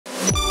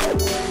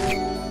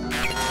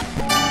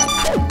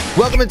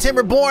Welcome to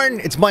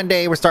Timberborn. It's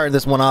Monday. We're starting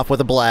this one off with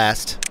a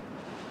blast.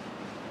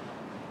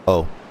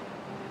 Oh.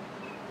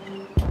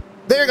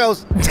 There it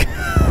goes.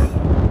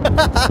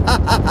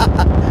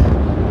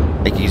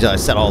 Thank you.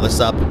 Set all this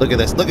up. Look at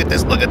this. Look at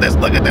this. Look at this.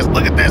 Look at this.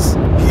 Look at this.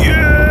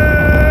 Yeah!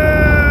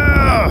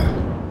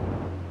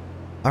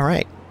 All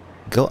right.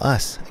 Go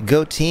us.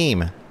 Go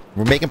team.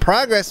 We're making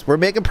progress. We're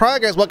making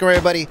progress. Welcome,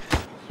 everybody.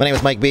 My name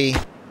is Mike B.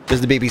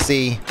 This is the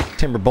BBC,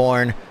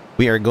 Timberborn.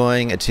 We are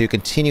going to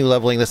continue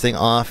leveling this thing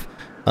off.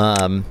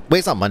 Wait,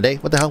 it's not Monday.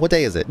 What the hell? What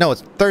day is it? No,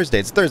 it's Thursday.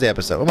 It's a Thursday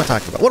episode. What am I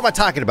talking about? What am I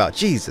talking about?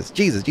 Jesus.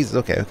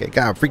 Okay.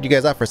 God, I freaked you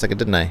guys out for a second,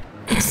 didn't I?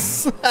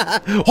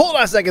 Hold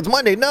on a second. It's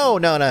Monday. No.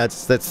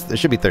 It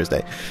should be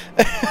Thursday.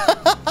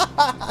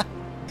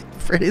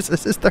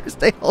 This is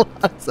Thursday. Hold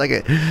on a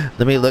second.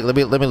 Let me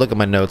look at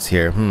my notes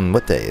here.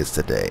 What day is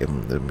today?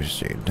 Let me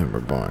see.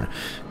 Timberborn.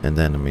 And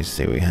then let me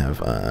see. We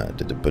have and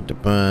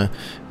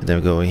then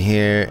we go over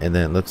here, and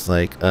then it looks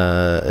like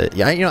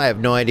yeah, I have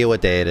no idea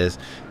what day it is.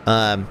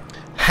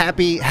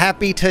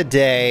 Happy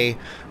today.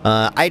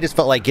 I just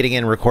felt like getting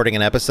in and recording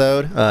an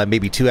episode,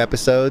 maybe 2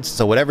 episodes.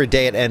 So whatever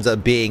day it ends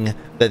up being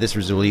that this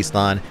was released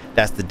on,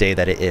 that's the day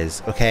that it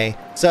is. Okay,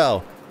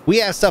 so we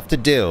have stuff to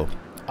do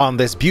on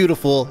this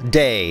beautiful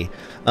day,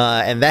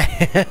 and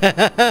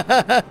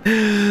that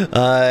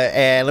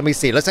and let me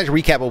see. Let's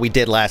actually recap what we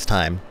did last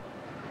time.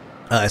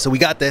 So we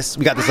got this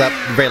up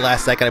the very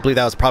last second. I believe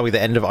that was probably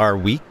the end of our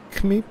week,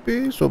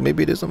 maybe. So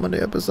maybe it is a Monday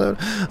episode.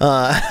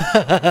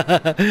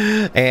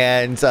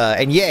 And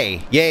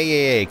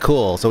yay,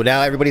 cool. So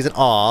now everybody's in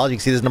awe. You can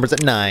see this number's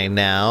at 9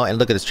 now, and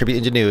look at this tribute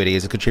ingenuity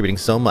is contributing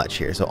so much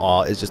here. So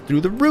awe is just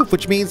through the roof,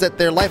 which means that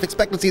their life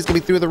expectancy is gonna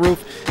be through the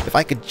roof. If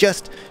I could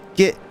just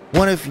get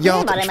one of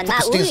y'all to stand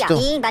still.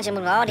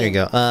 There you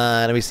go.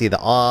 Let me see the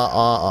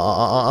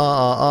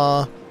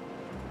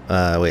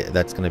wait,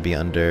 that's gonna be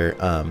under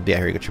yeah,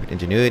 here we go, tribute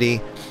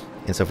ingenuity.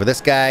 And so for this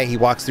guy, he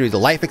walks through the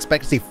life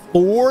expectancy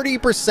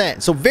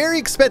 40%. So very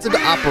expensive to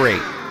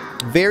operate.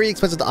 Very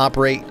expensive to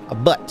operate,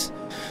 but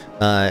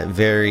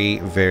very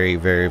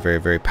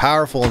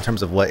powerful in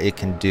terms of what it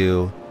can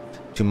do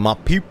to my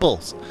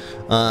peoples.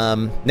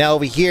 Now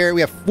over here we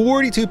have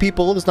 42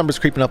 people. This number's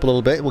creeping up a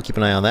little bit. We'll keep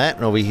an eye on that.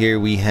 And over here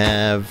we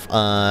have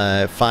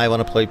 5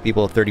 unemployed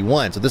people of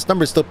 31. So this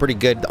number is still pretty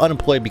good.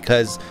 Unemployed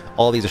because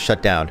all these are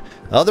shut down.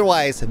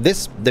 Otherwise,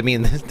 this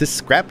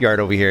scrapyard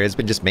over here has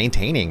been just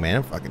maintaining,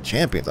 man. Fucking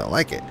champions. I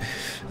like it.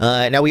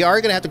 Now we are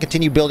gonna have to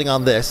continue building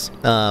on this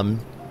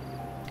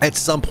at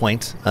some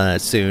point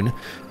soon,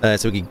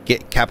 so we can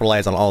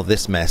capitalize on all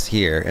this mess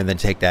here, and then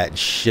take that and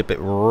ship it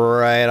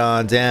right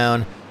on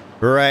down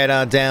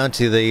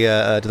to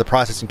the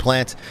processing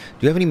plant.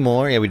 Do you have any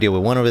more? Yeah, we do.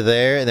 With one over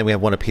there, and then we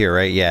have one up here,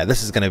 right? Yeah,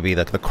 this is gonna be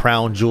the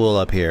crown jewel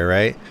up here,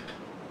 right?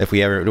 If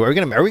we ever,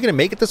 are we gonna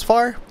make it this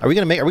far? Are we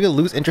gonna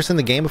lose interest in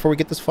the game before we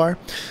get this far?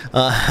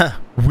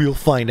 We'll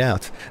find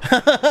out.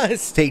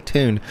 Stay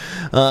tuned.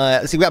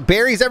 See, we got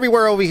berries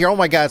everywhere over here. Oh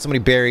my God, so many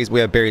berries. We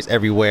have berries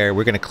everywhere.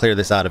 We're gonna clear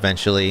this out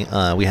eventually.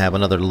 We have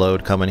another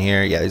load coming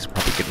here. Yeah, these are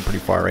probably getting pretty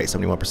far, right?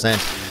 71%.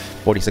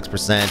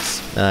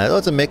 46%. Oh,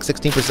 it's a mix.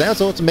 16%.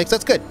 So it's a mix.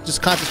 That's good.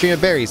 Just concentrate on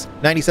berries.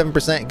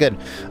 97%. Good.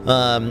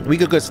 We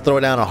could just throw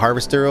down a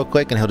harvester real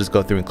quick, and he'll just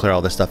go through and clear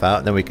all this stuff out.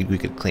 And then we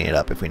could clean it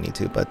up if we need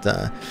to. But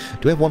do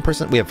we have one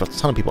person? We have a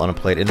ton of people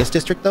unemployed in this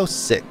district, though.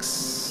 6.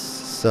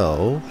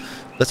 So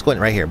let's go in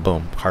right here.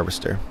 Boom.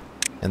 Harvester,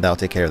 and that'll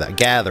take care of that.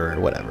 Gatherer,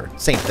 whatever.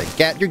 Same thing.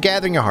 You're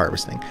gathering. You're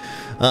harvesting.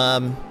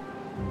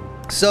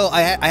 So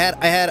I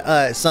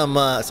had some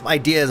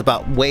ideas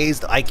about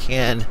ways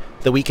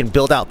that we can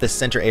build out this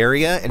center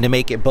area, and to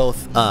make it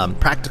both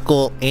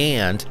practical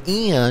and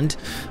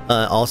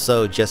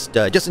also just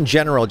in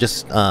general,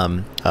 just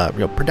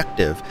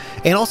productive,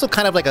 and also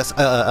kind of like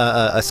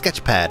a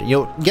sketch pad.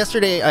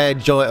 Yesterday I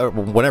had or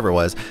whatever it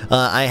was,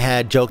 I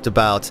had joked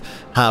about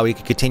how we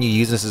could continue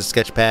using this as a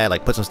sketch pad,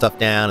 like put some stuff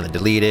down and then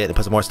delete it, and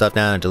put some more stuff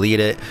down and delete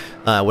it,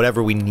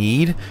 whatever we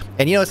need.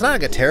 And it's not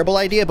like a terrible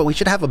idea, but we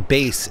should have a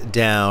base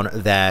down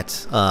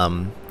that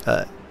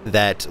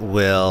that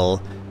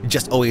will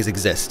just always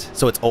exist.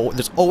 So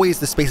there's always,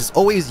 the space is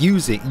always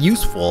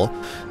useful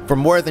for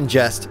more than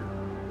just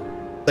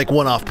like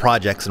one-off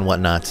projects and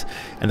whatnot.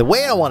 And the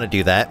way I want to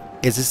do that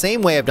is the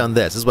same way I've done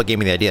this. This is what gave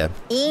me the idea.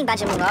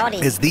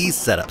 Is these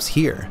setups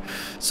here.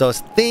 So I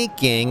was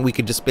thinking we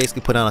could just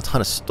basically put on a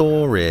ton of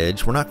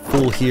storage. We're not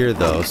full here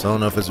though, so I don't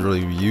know if it's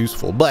really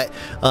useful. But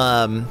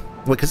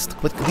because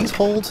these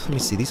hold, let me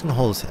see, these can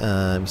hold,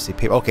 let me see,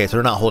 paper. Okay, so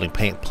they're not holding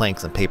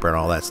planks and paper and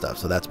all that stuff,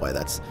 so that's why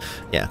that's,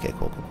 yeah, okay,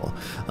 cool.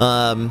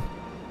 I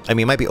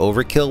mean, it might be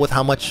overkill with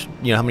how much,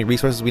 how many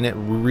resources we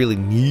really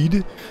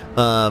need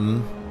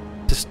to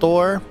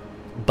store,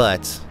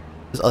 but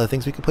there's other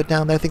things we could put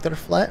down that I think that are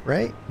flat,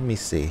 right? Let me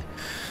see.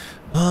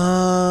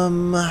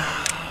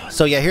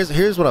 So yeah,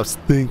 here's what I was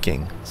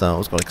thinking. So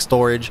let's go like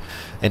storage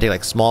and take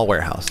like small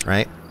warehouse,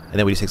 right? And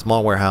then we just take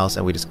small warehouse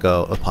and we just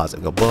go pause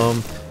it, go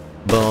boom,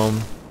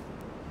 boom,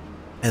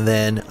 and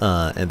then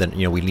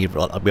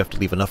we have to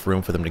leave enough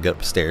room for them to get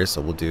upstairs,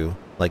 so we'll do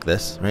like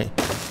this, right?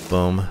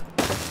 Boom,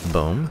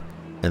 boom,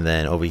 And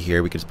then over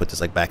here, we could just put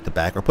this like back to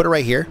back, or put it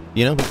right here.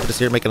 You know, we put this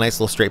here, make a nice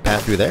little straight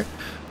path through there.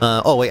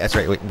 Oh wait, that's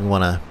right. Wait, we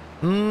wanna.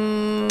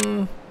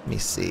 Let me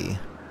see.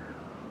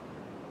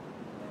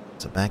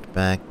 So back,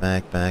 and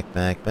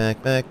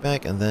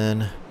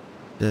then.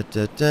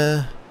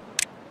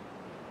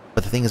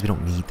 But the thing is, we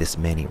don't need this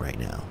many right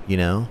now, you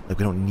know? Like,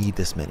 we don't need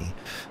this many.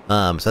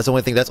 So that's the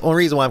only thing, that's the only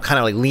reason why I'm kind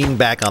of like leaning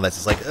back on this.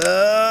 It's like,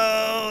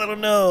 oh, I don't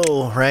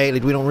know, right?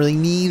 Like, we don't really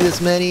need this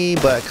many,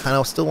 but I kind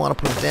of still want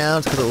to put them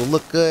down because it'll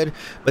look good.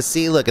 But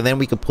see, look, and then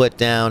we could put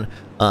down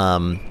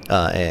a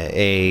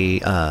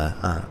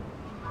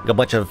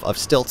bunch of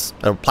stilts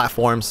or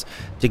platforms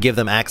to give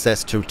them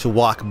access to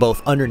walk both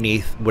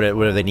underneath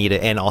whatever they need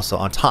it and also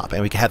on top,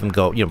 and we can have them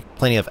go, you know,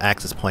 plenty of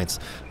access points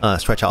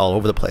stretch out all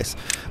over the place.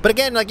 But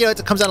again, like, you know,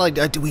 it comes down to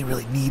like, do we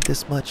really need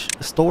this much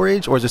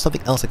storage, or is there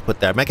something else I could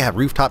put there? I might have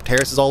rooftop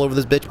terraces all over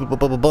this bitch, boom, boom,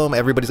 boom, boom, boom.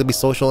 Everybody's gonna be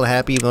social and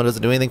happy even though it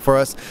doesn't do anything for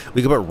us.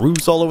 We could put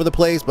roofs all over the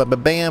place, but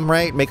bam,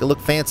 right, make it look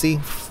fancy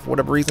for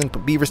whatever reason,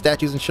 put beaver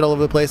statues and shit all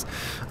over the place.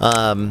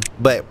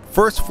 But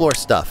first floor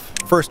stuff.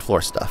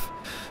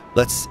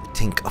 Let's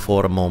think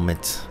for a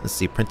moment. Let's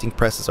see, printing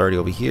press is already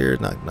over here,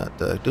 not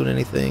doing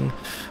anything.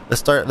 Let's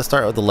start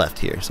with the left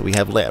here. So we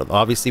have layout.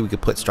 Obviously, we could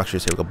put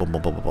structures here. We go boom,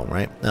 boom, boom, boom, boom,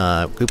 right?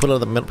 Could we put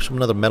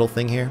another metal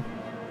thing here,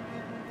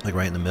 like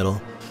right in the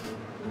middle,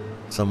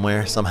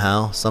 somewhere,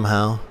 somehow,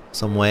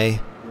 some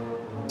way.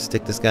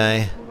 Stick this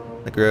guy,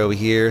 like right over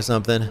here or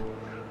something,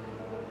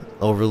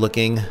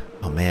 overlooking.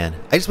 Oh man,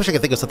 I just wish I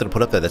could think of something to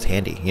put up there that's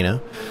handy, you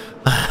know,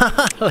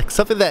 like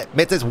something that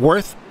makes it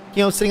worth,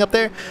 you know, sitting up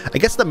there. I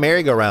guess the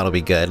merry-go-round will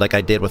be good, like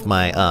I did with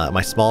my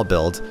my small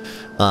build.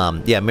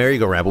 Yeah,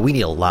 merry-go-round, but we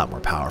need a lot more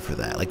power for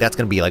that. Like, that's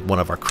gonna be like one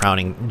of our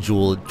crowning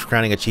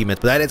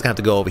achievements, but that is gonna have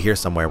to go over here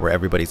somewhere where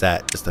everybody's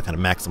at, just to kind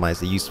of maximize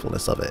the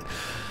usefulness of it.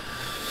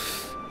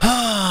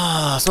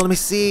 So let me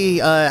see,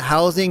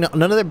 housing,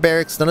 none of their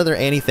barracks, none of their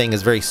anything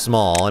is very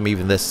small. I mean,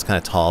 even this is kind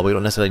of tall. We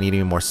don't necessarily need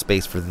any more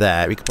space for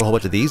that. We could put a whole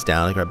bunch of these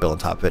down. We could build on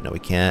top of it. No, we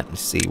can't.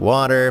 Let's see,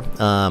 water,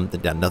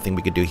 nothing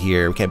we could do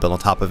here. We can't build on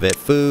top of it.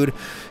 Food,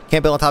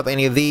 can't build on top of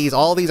any of these.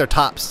 All these are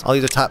tops. All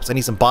these are tops. I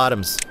need some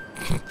bottoms.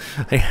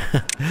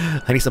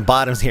 I need some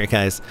bottoms here,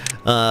 guys.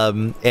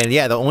 And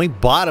yeah, the only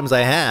bottoms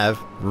I have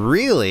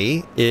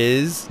really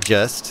is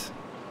just,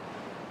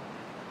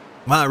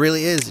 wow, it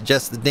really is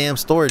just the damn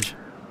storage.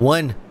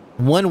 One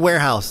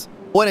warehouse,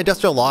 one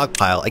industrial log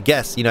pile. I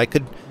guess, you know, I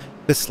could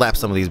just slap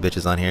some of these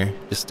bitches on here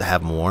just to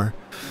have more.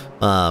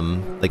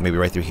 Like maybe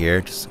right through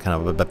here, just kind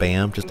of a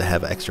bam, just to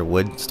have extra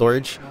wood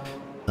storage.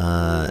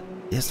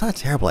 It's not a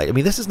terrible idea. I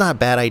mean, this is not a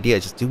bad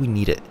idea. Just, do we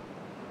need it?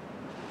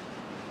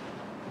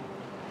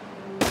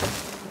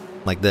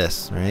 Like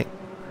this, right?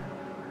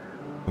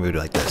 Maybe we do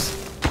like this.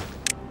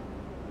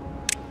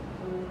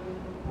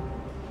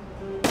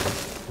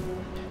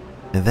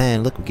 And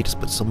then, look, we could just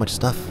put so much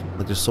stuff.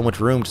 Like, there's so much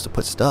room just to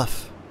put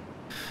stuff.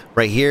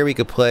 Right here, we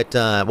could put,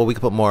 well, we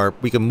could put more,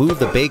 we could move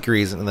the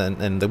bakeries and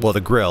then, well,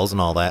 the grills and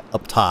all that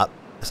up top.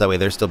 So that way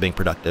they're still being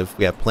productive.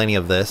 We have plenty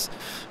of this.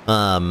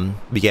 But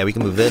yeah, we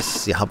can move this.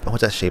 See, what's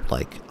that shaped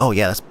like? Oh,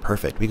 yeah, that's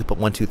perfect. We could put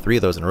 1, 2, 3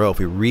 of those in a row if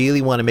we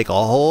really want to make a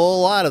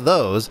whole lot of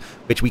those,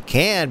 which we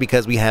can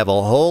because we have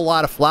a whole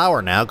lot of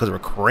flour now because we're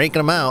cranking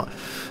them out.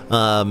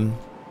 God,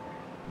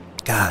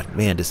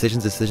 man,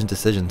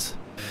 decisions.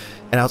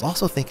 And I was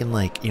also thinking,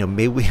 like, you know,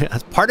 maybe we,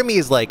 part of me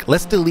is like,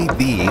 let's delete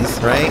these,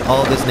 right?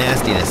 All this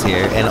nastiness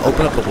here, and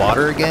open up the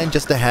water again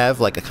just to have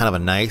like a kind of a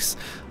nice,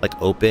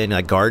 like, open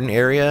like garden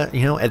area,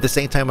 you know? At the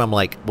same time, I'm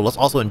like, well, let's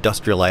also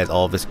industrialize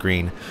all of this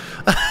green.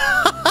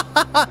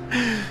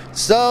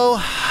 So,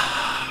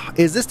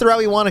 is this the route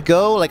we want to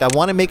go? Like, I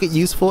want to make it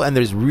useful, and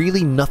there's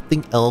really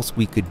nothing else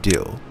we could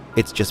do.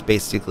 It's just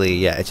basically,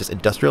 yeah, it's just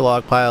industrial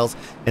log piles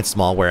and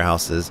small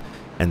warehouses,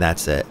 and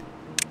that's it.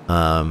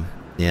 Yeah,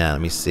 let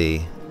me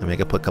see. I mean, I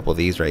could put a couple of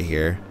these right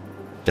here,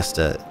 just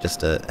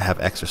to have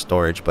extra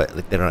storage, but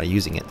like, they're not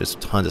using it. There's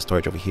tons of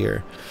storage over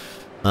here.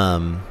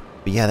 But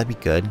yeah, that'd be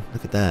good.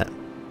 Look at that.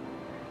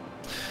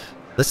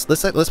 Let's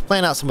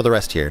plan out some of the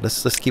rest here.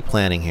 Let's keep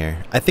planning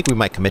here. I think we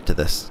might commit to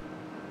this.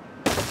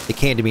 It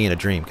came to me in a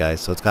dream,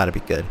 guys, so it's got to be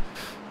good.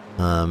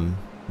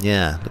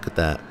 Yeah, look at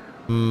that.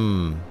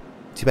 Too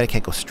bad I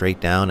can't go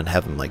straight down and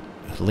have them like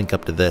link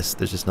up to this.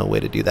 There's just no way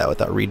to do that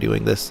without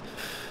redoing this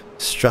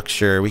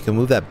structure. We can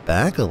move that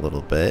back a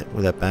little bit.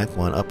 Move that back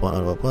one, up,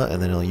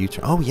 and then it'll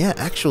U-turn. Oh yeah,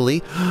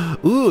 actually,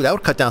 ooh, that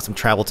would cut down some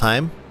travel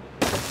time.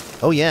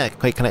 Oh yeah,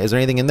 wait, is there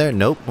anything in there?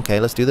 Nope. Okay,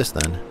 let's do this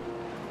then.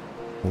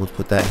 We'll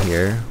put that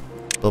here.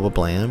 Blah blah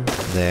blam.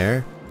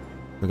 There.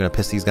 We're gonna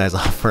piss these guys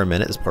off for a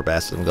minute. This poor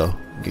bastard will go.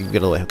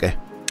 Get away. Okay.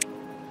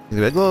 He's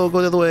gonna be like, go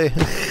the other way.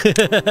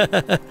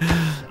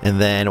 And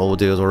then what we'll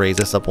do is we'll raise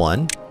this up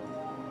one.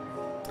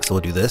 So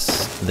we'll do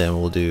this,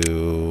 then we'll do,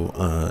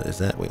 is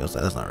that, wait, that's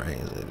not right,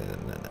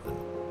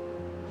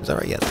 is that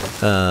right?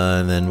 Yes.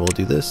 And then we'll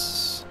do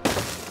this,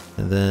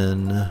 and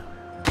then,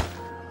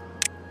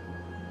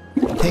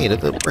 hey,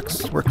 that works,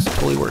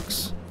 totally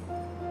works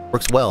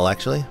well,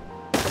 actually.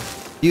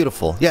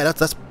 Beautiful. Yeah,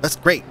 that's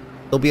great.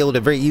 they'll be able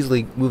to very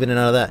easily move in and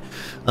out of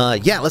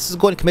that. Yeah, let's just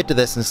go ahead and commit to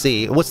this and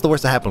see what's the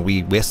worst that happened.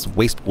 We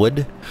waste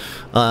wood.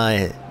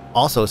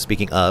 Also,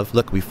 speaking of,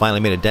 look, we finally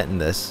made a dent in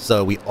this,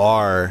 so we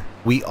are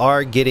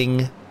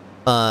getting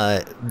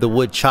the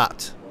wood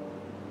chopped.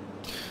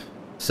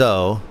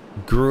 So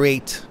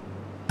great.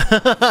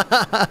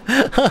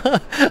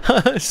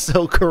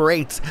 So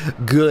great.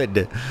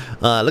 Good.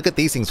 Look at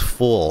these things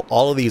full.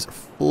 All of these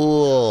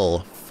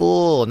full.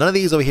 None of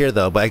these over here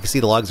though, but I can see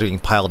the logs are getting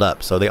piled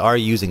up, so they are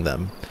using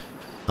them.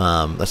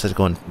 Let's just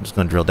go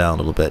and drill down a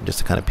little bit just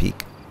to kind of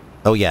peek.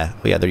 Oh yeah,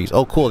 they're using.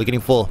 Oh cool, they're getting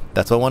full.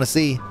 That's what I want to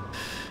see.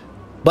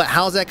 But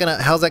how's that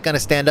gonna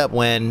stand up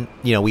when,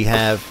 you know, we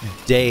have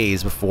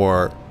days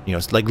before, you know,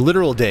 it's like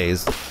literal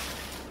days.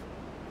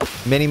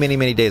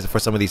 Many days before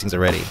some of these things are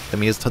ready. I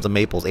mean, there's tons of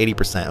maples,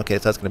 80%. Okay,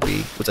 so that's gonna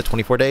be, what's that,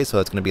 24 days? So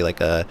that's gonna be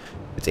like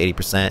it's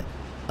 80%.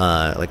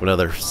 Like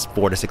another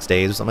 4 to 6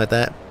 days or something like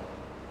that.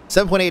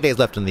 7.8 days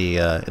left in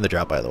the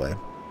drought, by the way.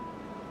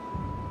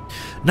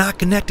 Not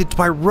connected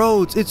by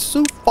roads. It's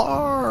so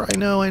far. I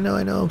know.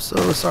 I'm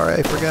so sorry.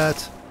 I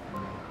forgot.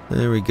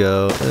 There we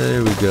go.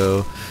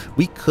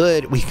 We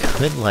could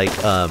like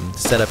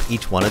set up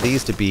each one of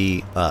these to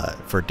be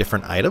for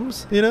different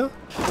items, you know?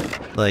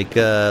 Like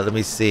let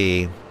me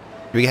see.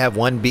 We can have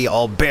one be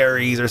all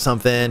berries or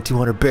something,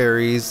 200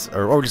 berries,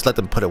 or just let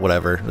them put it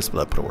whatever. Let's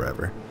let them put it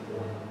wherever.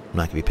 I'm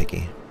not gonna be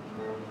picky.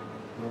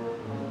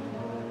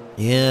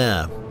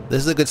 Yeah,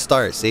 this is a good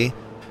start. See,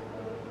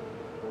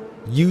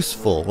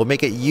 useful. We'll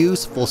make it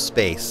useful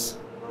space.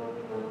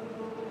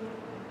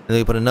 And then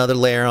we put another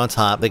layer on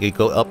top. They could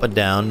go up and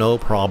down, no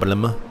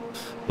problem. But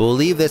we'll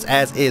leave this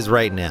as is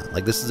right now.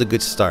 Like, this is a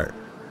good start.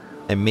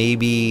 And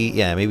maybe,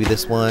 yeah, maybe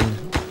this one.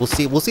 We'll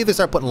see. We'll see if they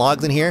start putting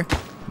logs in here.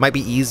 Might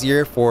be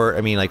easier for,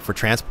 I mean, like for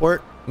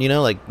transport. You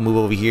know, like move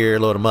over here,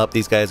 load them up.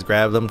 These guys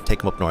grab them, take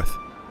them up north,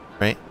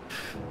 right?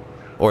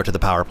 Or to the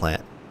power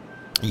plant.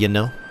 You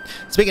know.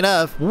 Speaking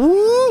of,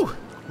 woo!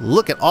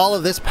 Look at all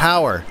of this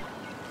power.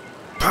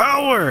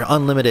 Power,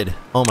 unlimited.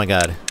 Oh my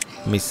God.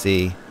 Let me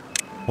see.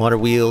 Water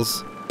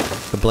wheels.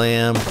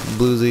 Kablam,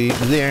 bluesy,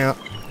 yeah.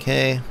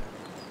 Okay,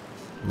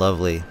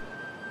 lovely.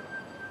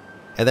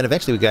 And then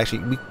eventually we can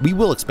actually we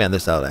will expand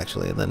this out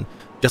actually, and then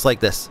just like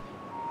this,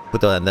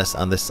 put on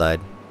this side,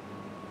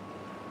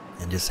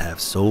 and just have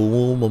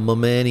so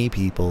many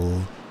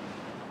people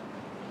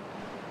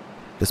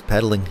just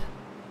pedaling.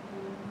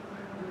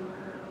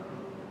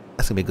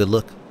 That's gonna be a good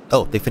look.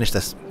 Oh, they finished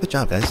this. Good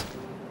job, guys.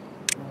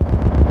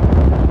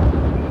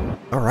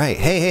 All right,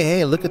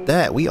 hey, look at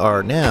that. We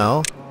are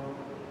now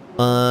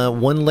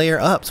one layer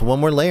up, so one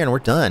more layer and we're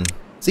done.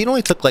 See, it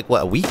only took like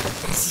what, a week?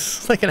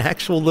 Like an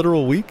actual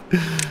literal week.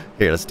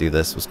 Here, let's do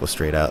this. Let's go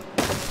straight out.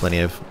 Plenty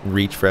of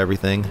reach for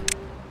everything.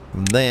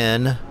 And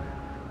then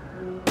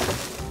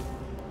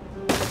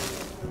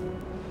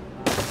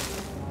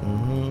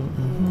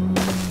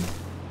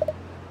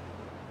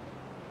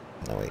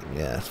oh wait,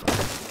 yeah, that's fine.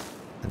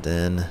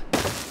 And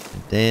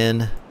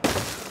then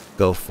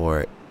go for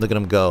it. Look at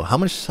them go. How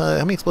much? How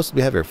many explosives do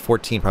we have here?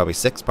 14, probably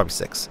 6. Probably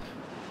 6.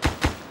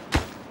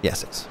 Yeah,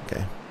 6.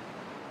 Okay.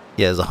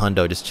 Yeah, there's a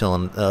hundo just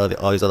chilling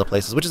all these other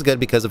places, which is good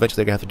because eventually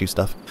they're gonna have to do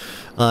stuff.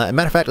 As a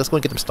matter of fact, let's go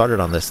and get them started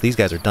on this. These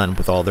guys are done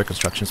with all their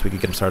construction, so we can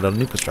get them started on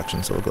new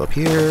construction. So we'll go up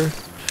here,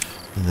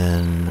 and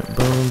then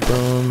boom,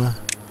 boom,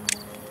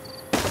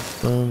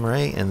 boom,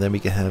 right, and then we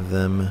can have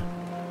them.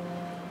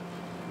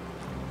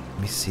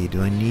 Let me see.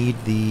 Do I need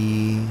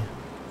the?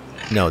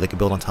 No, they can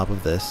build on top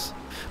of this,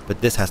 but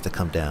this has to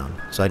come down.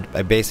 So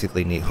I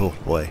basically need. Oh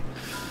boy.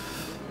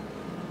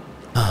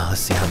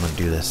 Let's see how I'm gonna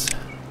do this.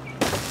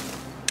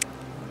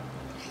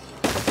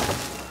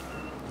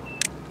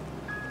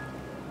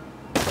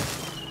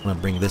 I'm gonna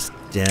bring this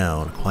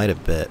down quite a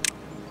bit.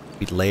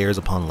 Be layers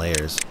upon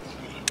layers.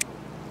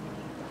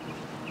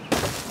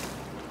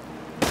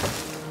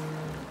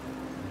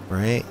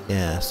 Right?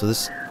 Yeah. So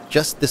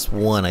just this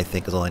one, I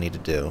think, is all I need to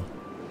do.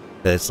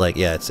 It's like,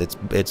 yeah,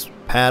 it's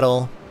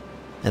paddle,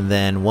 and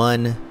then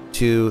 1,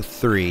 2,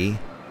 3.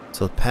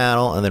 So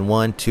paddle, and then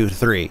 1, 2,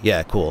 3.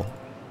 Yeah, cool.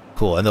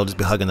 Cool. And they'll just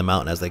be hugging the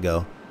mountain as they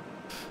go.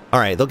 All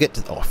right, they'll get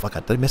to. Oh fuck!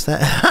 Did I miss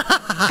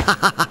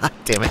that?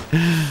 Damn it!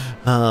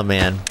 Oh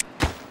man.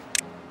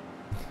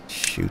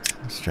 Shoot.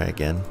 Let's try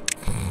again.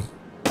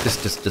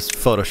 Just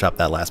Photoshop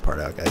that last part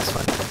out, guys. It's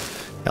fine.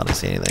 Y'all didn't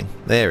see anything.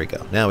 There we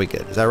go. Now we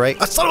good. Is that right?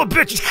 Oh, son of a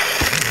bitch!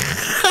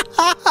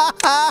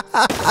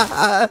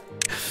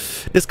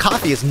 This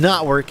coffee is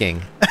not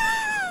working.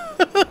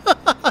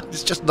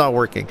 It's just not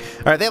working.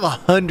 All right, they have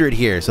 100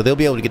 here, so they'll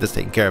be able to get this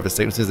taken care of as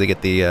soon as they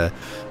get the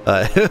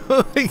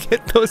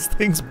get those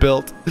things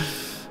built.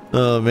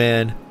 Oh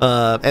man.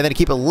 And then to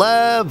keep it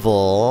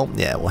level,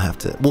 yeah,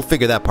 we'll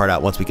figure that part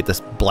out once we get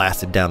this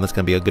blasted down. That's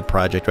gonna be a good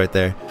project right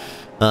there.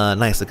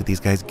 Nice. Look at these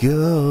guys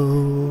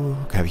go.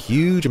 Have a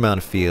huge amount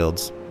of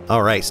fields.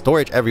 All right,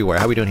 storage everywhere.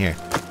 How are we doing here?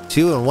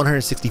 2 and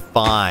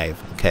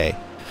 165. Okay.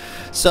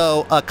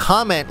 So a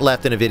comment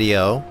left in a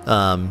video.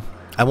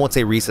 I won't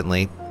say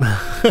recently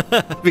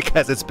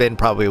because it's been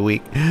probably a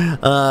week.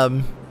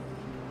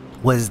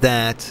 Was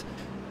that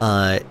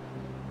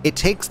it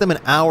takes them an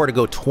hour to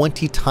go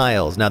 20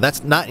 tiles. Now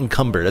that's not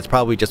encumbered. That's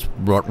probably just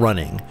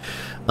running.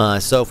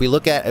 So if we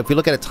look at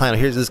a tile,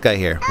 here's this guy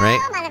here,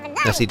 right?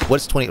 Let's see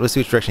what's 20. Let's see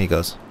which direction he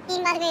goes.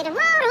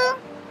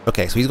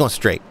 Okay, so he's going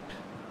straight.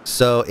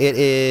 So it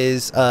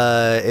is.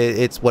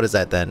 It's what is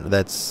that then?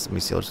 That's. Let me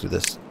see. I'll just do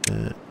this.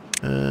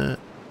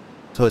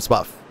 So it's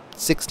about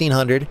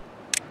 1600.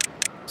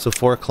 So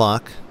 4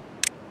 o'clock,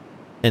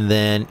 and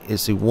then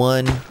it's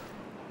 1,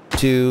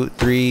 2,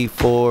 3,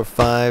 4,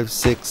 5,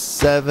 6,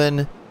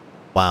 7.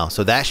 Wow.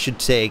 So that should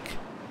take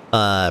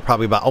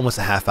probably about almost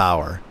a half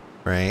hour,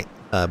 right?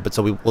 But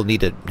so we'll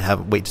need to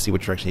wait to see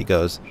which direction he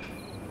goes.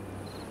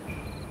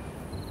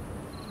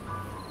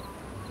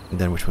 And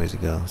then which way does he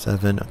go?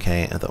 7.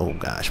 Okay. Oh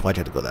gosh, why'd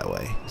you have to go that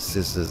way? This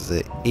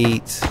is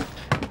 8,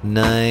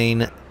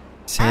 9,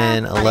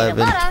 10,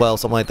 11, 12,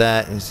 something like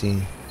that. Let me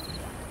see.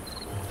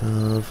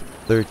 12,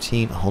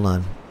 13. Hold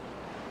on.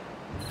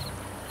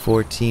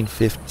 14,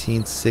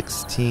 15,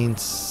 16,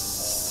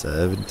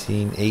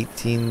 17,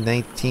 18,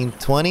 19,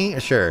 20?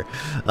 Sure.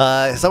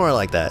 Somewhere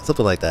like that.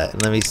 Something like that.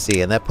 And let me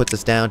see. And that puts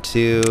us down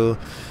to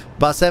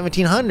about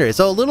 1700.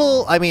 So a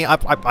little, I mean,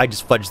 I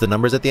just fudged the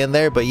numbers at the end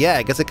there, but yeah,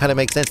 I guess it kind of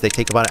makes sense. They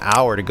take about an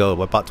hour to go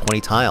about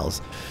 20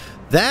 tiles.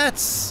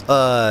 That's,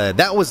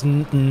 that was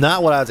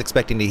not what I was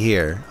expecting to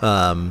hear,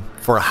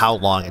 for how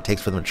long it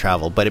takes for them to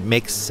travel, but it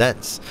makes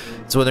sense.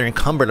 So when they're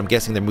encumbered, I'm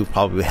guessing they move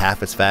probably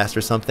half as fast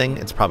or something.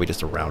 It's probably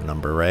just a round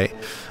number, right?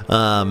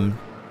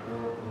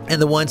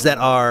 And the ones that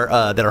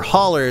are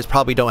haulers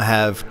probably don't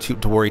have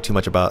to worry too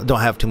much about,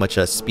 don't have too much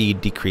speed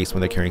decrease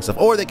when they're carrying stuff,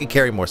 or they can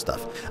carry more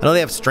stuff. I know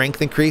they have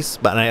strength increase,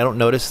 but I don't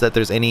notice that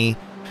there's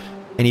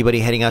anybody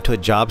heading out to a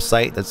job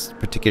site that's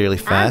particularly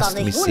fast.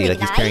 Let me see,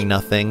 like he's carrying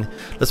nothing.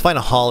 Let's find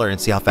a hauler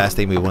and see how fast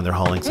they move when they're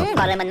hauling something.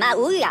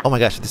 Oh my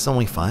gosh, this is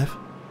only 5?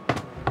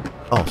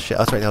 Oh shit,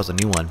 that's right, that was a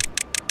new one.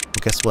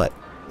 Well, guess what?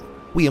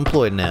 We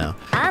employed now.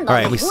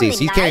 Alright, we see. So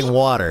he's carrying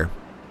water.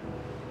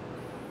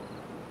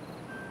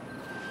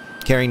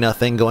 Carrying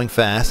nothing, going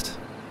fast.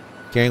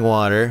 Carrying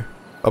water.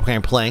 Oh,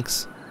 carrying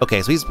planks.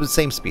 Okay, so he's the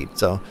same speed.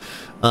 So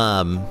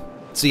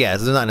yeah,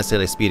 there's not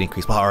necessarily a speed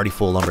increase, but already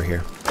full lumber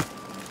here.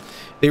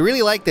 They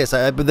really like this,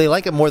 but they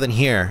like it more than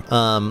here.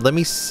 Let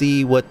me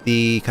see what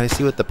the, can I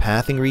see what the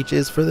pathing reach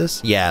is for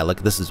this? Yeah,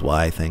 look, this is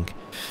why I think.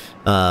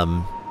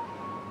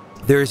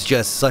 There's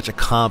just such a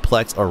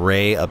complex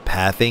array of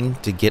pathing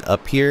to get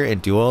up here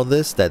and do all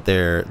this that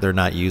they're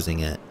not using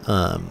it.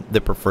 They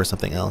prefer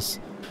something else.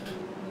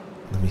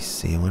 Let me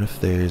see, what if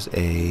there's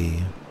a,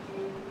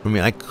 I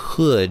mean, I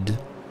could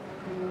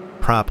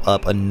prop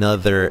up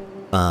another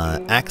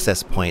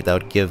access point that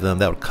would give them,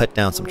 that would cut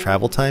down some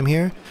travel time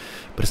here.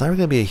 But it's not really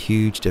going to be a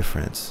huge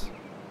difference.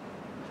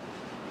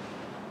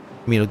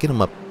 I mean, it'll get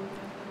them up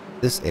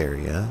this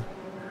area.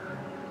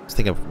 I was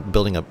thinking of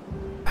building a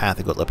path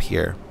that goes up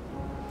here.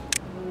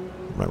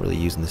 I'm not really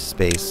using the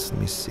space. Let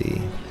me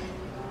see.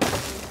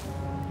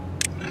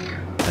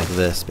 Like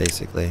this,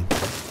 basically.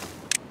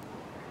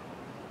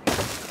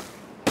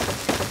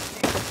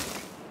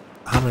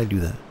 How did I do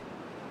that?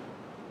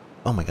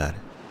 Oh my god.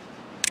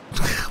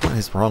 What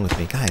is wrong with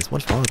me? Guys,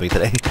 what's wrong with me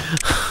today?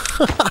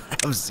 I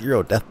have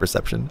 0 depth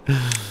perception.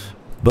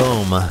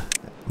 Boom.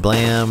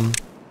 Blam.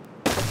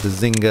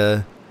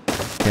 Bazinga.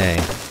 Okay.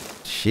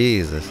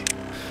 Jesus.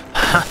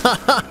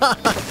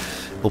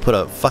 We'll put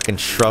a fucking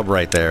shrub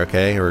right there,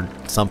 okay? Or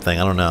something.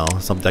 I don't know.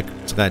 Some kind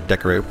of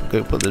decorate.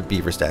 Put the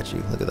beaver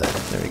statue. Look at that.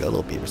 There we go. A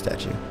little beaver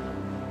statue.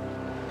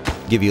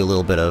 Give you a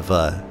little bit of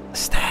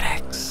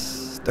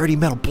aesthetics. 30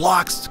 metal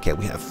blocks. Okay,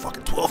 we have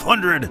fucking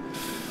 1,200.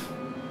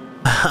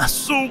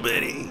 So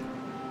many.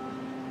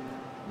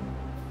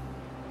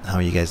 How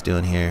are you guys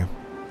doing here?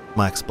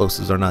 My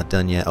explosives are not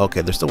done yet.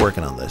 Okay, they're still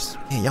working on this.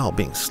 Hey, y'all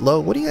being slow.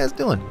 What are you guys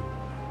doing?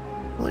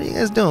 What are you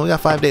guys doing? We got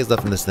 5 days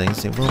left in this thing.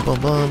 See, boom,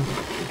 boom, boom.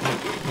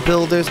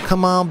 Builders,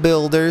 come on,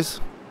 builders.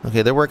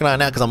 Okay, they're working on it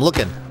now because I'm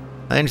looking.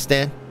 I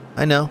understand.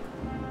 I know.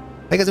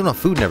 How you guys doing on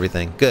food and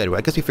everything? Good.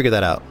 I guess we figured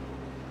that out.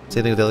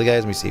 Same thing with the other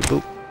guys. Let me see.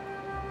 Boop.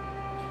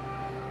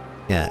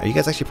 Yeah, are you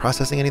guys actually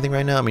processing anything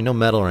right now? I mean, no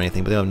metal or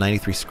anything, but they have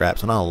 93 scrap,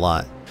 so not a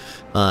lot.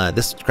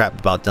 This scrap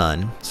about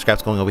done.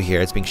 Scrap's going over here.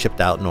 It's being shipped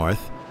out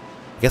north.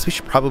 I guess we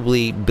should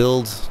probably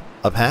build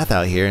a path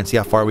out here and see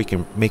how far we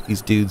can make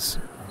these dudes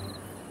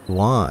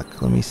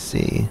walk. Let me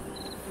see.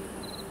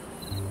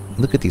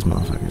 Look at these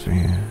motherfuckers right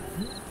here.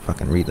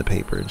 Fucking read the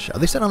paper and shit. Are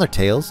they sitting on their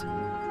tails?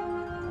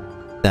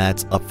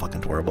 That's up fucking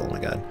adorable. Oh my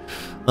god.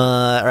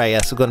 Alright,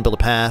 yeah, so go ahead and build a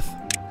path.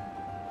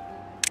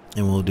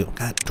 And we'll do...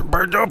 God,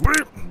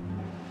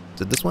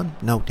 is it this one?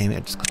 No, damn it, I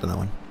just clicked on that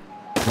one.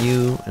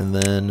 You, and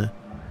then...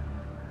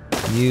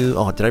 You...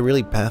 Oh, did I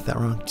really path that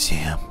wrong?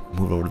 Damn.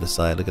 Move over to the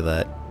side. Look at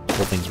that. The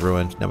whole thing's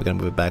ruined. Now we gotta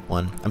move it back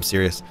one. I'm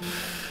serious.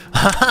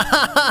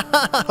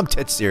 I'm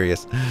dead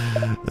serious.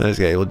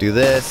 Okay, we'll do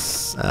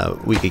this.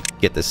 We could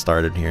get this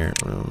started here.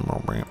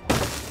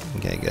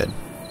 Okay, good.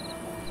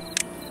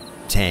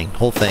 Dang,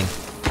 whole thing.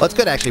 Well, that's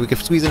good actually. We could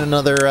squeeze in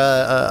another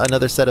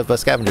another set of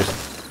scavengers.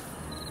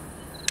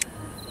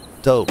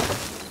 Dope.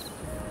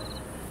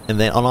 And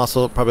then, and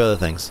also probably other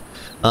things.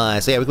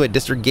 So yeah, we could put a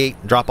district gate,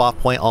 drop off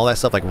point, all that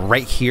stuff like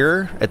right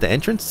here at the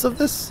entrance of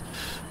this.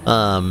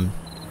 And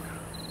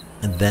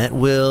that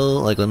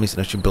will, like, let me see,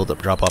 I should build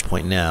up drop off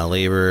point now.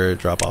 Labor,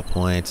 drop off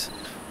point.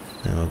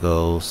 Then we'll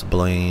go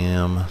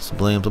sublime,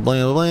 sublime,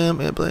 sublime, sublime,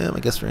 sublime. I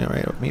guess we're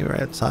right, maybe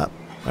right at the top.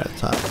 Right at the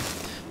top.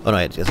 Oh no,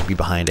 it has to be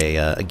behind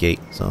a gate,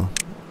 so.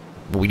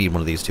 But we need one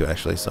of these two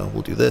actually, so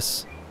we'll do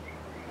this.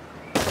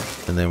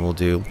 And then we'll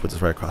put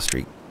this right across the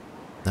street.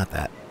 Not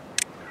that.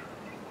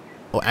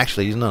 Oh,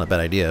 actually, it's not a bad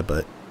idea,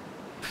 but...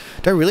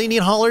 Do I really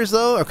need haulers,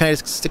 though? Or can I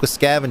just stick with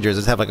scavengers?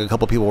 Just have, like, a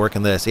couple people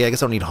working this? Yeah, I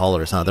guess I don't need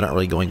haulers, huh? They're not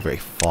really going very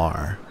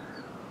far.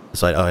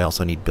 So I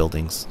also need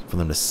buildings for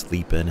them to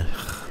sleep in.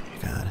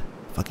 God.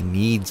 Fucking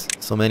needs.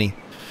 So many.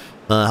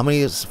 How many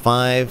is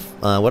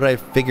 5? What did I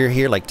figure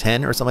here? Like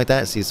 10 or something like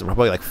that? See, so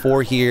probably like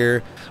 4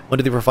 here. 1,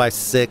 2, 3, 4, 5,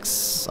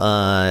 6.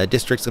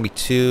 District's gonna be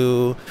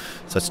 2.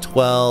 So it's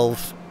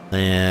 12.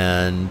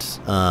 And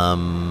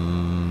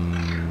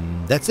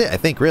that's it, I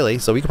think, really.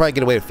 So we could probably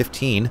get away with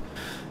 15.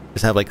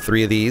 Just have like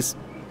 3 of these,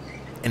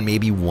 and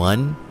maybe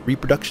 1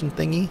 reproduction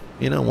thingy.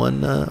 You know,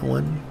 one.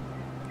 Well,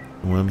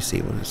 let me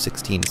see.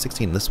 16.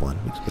 16. This one.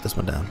 We can put this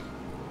one down.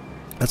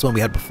 That's the one we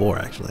had before,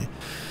 actually.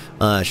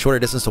 Shorter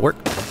distance to work.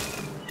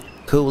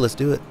 Cool. Let's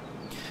do it.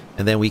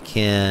 And then we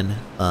can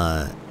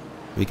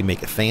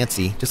make it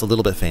fancy, just a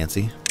little bit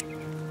fancy.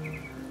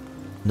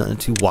 Nothing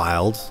too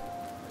wild.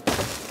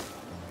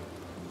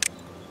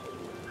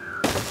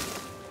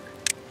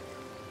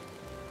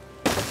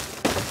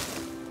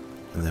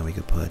 And then we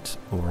could put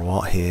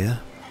overwalt here.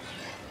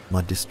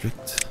 My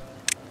district.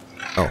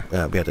 Oh,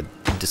 yeah, we have to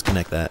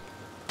disconnect that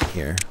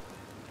here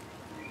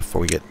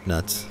before we get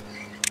nuts.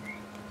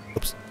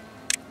 Oops.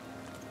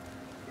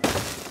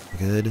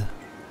 Good.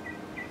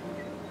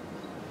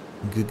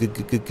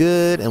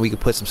 Good. And we could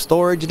put some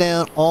storage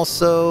down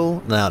also.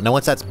 Now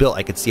once that's built,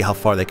 I could see how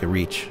far they could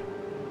reach.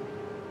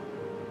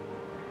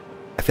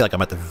 I feel like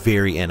I'm at the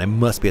very end. I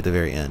must be at the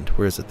very end.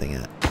 Where's the thing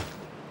at?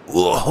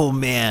 Oh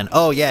man.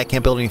 Oh yeah, I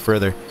can't build any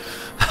further.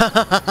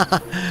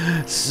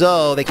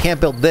 So they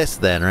can't build this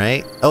then,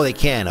 right? Oh, they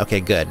can.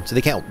 Okay, good. So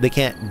they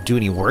can't do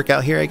any work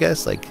out here, I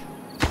guess. Like,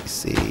 let's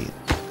see.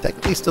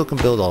 Technically still can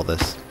build all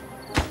this.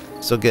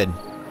 So good.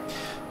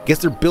 Guess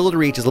their build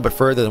reach is a little bit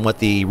further than what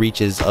the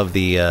reach is of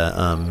the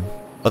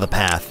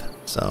path.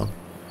 So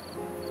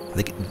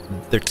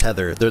their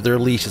tether, their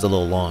leash is a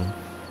little long.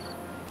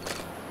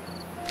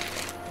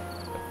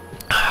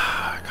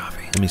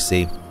 Coffee. Let me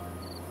see.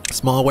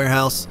 Small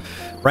warehouse,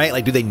 right?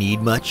 Like, do they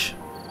need much?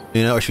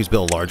 You know, or should we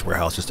build a large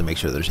warehouse just to make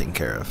sure they're taken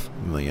care of?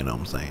 Well, you know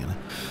what I'm saying.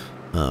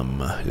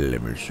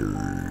 Let me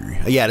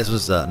see. Yeah, this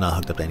was not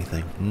hooked up to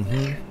anything.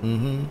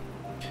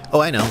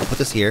 Oh, I know. We'll put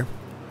this here.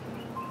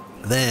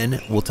 Then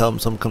we'll tell them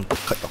some come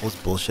cut all this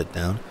bullshit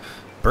down.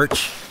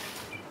 Birch.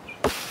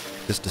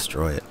 Just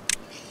destroy it.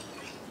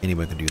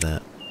 Anyone can do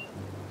that.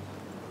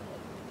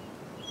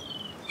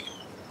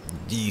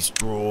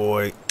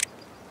 Destroy.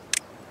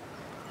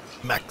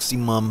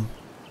 Maximum.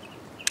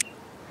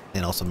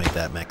 And also make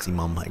that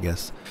maximum, I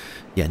guess.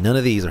 Yeah, none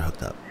of these are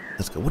hooked up.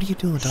 Let's go. What are you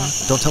doing, dog?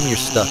 Don't tell me you're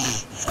stuck.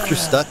 If you're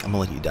stuck, I'm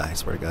gonna let you die, I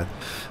swear to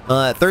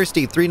God.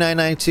 Thirsty,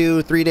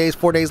 3992, 3 days,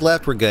 4 days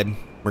left. We're good.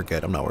 We're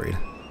good. I'm not worried.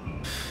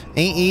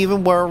 Ain't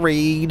even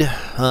worried.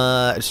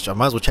 I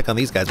might as well check on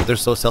these guys, but they're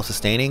so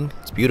self-sustaining.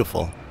 It's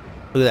beautiful.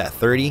 Look at that,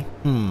 30.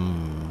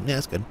 Yeah,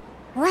 that's good.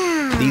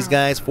 Wow. These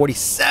guys,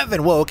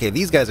 47. Whoa, okay,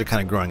 these guys are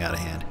kind of growing out of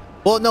hand.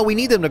 Well, no, we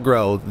need them to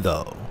grow,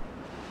 though.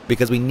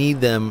 Because we need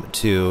them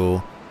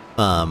to...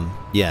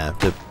 yeah,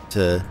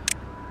 to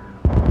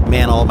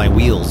man all my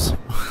wheels.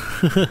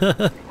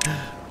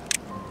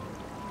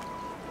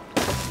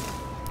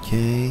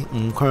 Okay,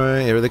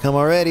 here they come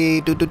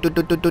already.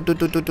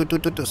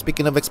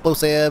 Speaking of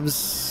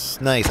explosives,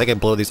 nice. I can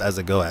blow these as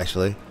I go,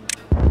 actually.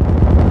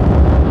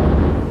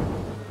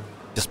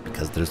 Just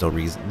because there's no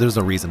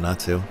reason not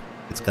to.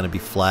 It's gonna be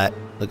flat.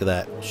 Look at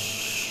that.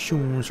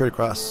 Shoom, straight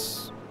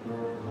across.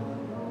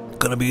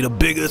 Gonna be the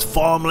biggest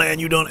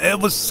farmland you don't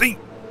ever see.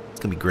 It's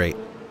gonna be great.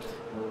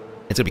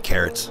 It's gonna be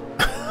carrots.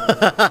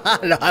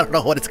 No, I don't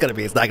know what it's gonna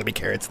be. It's not gonna be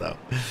carrots though.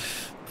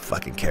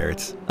 Fucking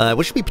carrots.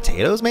 What should be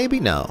potatoes? Maybe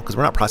no, because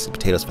we're not processing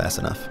potatoes fast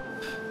enough.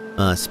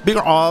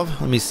 Speaking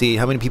of, let me see.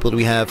 How many people do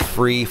we have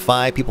free?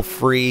 5 people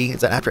free.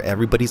 Is that after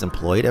everybody's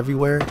employed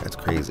everywhere? That's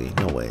crazy.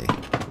 No way.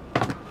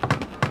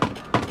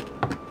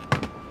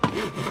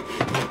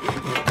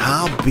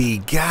 I'll be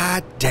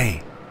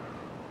goddamn.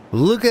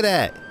 Look at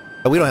that.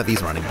 Oh, we don't have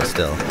these running, but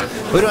still.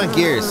 We don't have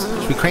gears.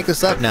 Should we crank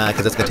this up now?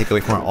 Because that's going to take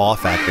away from our awe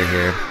factor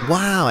here.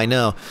 Wow, I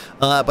know.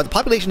 But the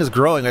population is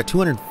growing. We're at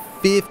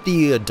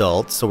 250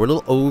 adults, so we're a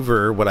little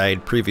over what I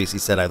had previously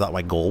said I thought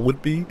my goal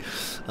would be.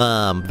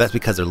 That's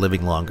because they're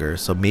living longer.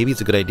 So maybe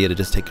it's a good idea to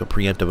just take a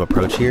preemptive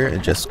approach here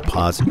and just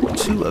pause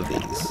 2 of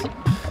these.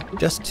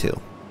 Just 2.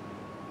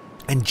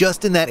 And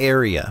just in that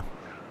area.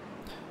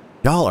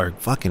 Y'all are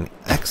fucking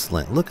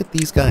excellent. Look at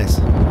these guys.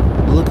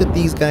 Look at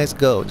these guys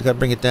go. Just gotta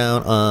bring it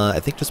down.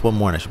 I think just 1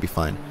 more and I should be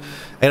fine.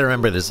 I gotta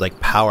remember there's like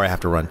power I have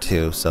to run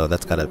too, so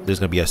there's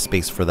gonna be a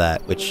space for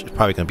that, which is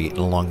probably gonna be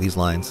along these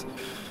lines.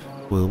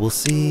 We'll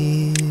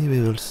see. We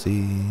will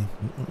see.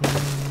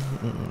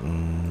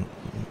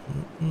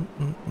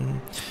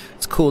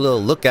 It's a cool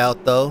little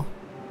lookout, though.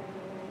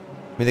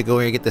 Maybe they go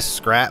here and get this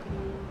scrap.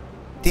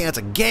 Damn, it's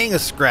a gang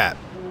of scrap.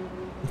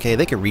 Okay,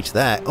 they can reach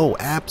that. Oh,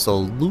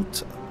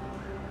 absolute.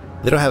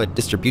 They don't have a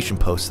distribution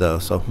post, though,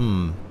 so,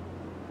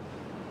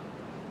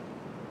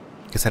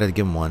 Guess I had to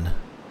give them one.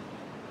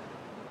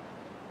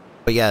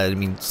 But yeah, I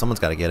mean, someone's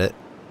got to get it.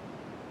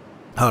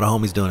 How the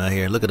homies doing out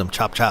here? Look at them,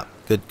 chop, chop.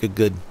 Good, good,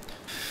 good.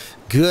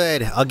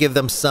 Good. I'll give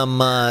them some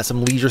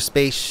leisure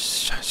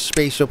space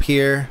up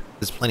here.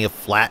 There's plenty of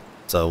flat,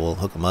 so we'll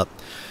hook them up.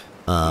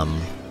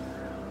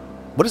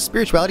 What does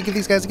spirituality give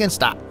these guys again?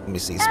 Stop. Let me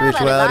see.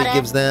 Spirituality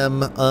gives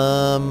them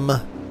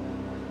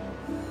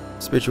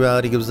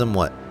spirituality gives them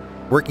what?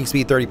 Working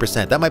speed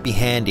 30%. That might be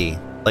handy.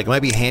 Like, it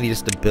might be handy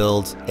just to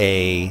build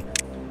a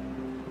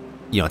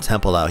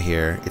temple out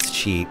here. It's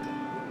cheap.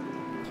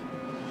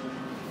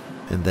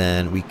 And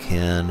then we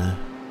can,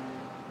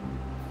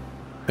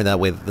 and that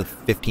way the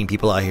 15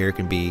 people out here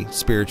can be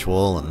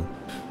spiritual and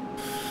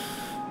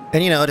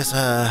just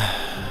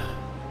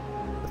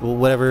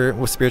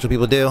whatever spiritual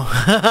people do.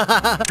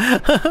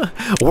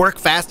 Work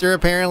faster,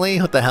 apparently.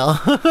 What the hell?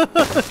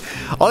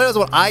 All I know is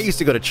when I used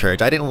to go to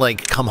church, I didn't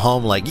like come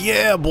home like,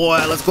 yeah,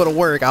 boy, let's go to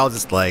work. I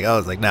was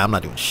like, nah, I'm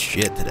not doing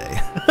shit today.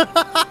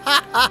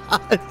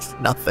 It's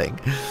nothing.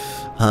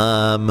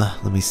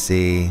 Let me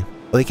see.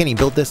 Oh, they can't even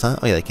build this, huh?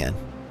 Oh yeah, they can.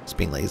 Just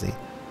being lazy.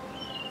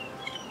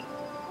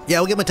 Yeah,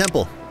 we'll give them a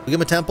temple. We'll give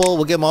them a temple.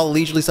 We'll give them all the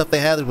leisurely stuff they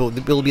have.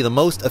 It'll be the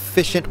most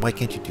efficient. Why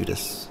can't you do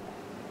this?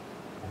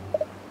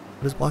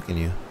 What is blocking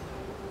you?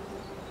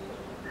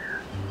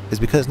 Is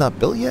it because it's not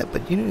built yet?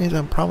 But you didn't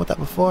have a problem with that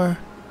before.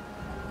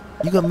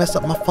 You gonna mess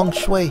up my feng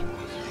shui.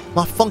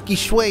 My funky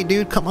shui,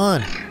 dude. Come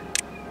on.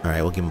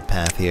 Alright, we'll give him a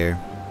path here.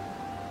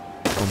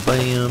 Oh,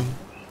 bam.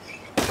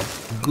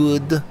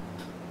 Good.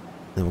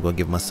 Then we're gonna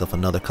give myself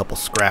another couple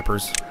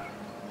scrappers.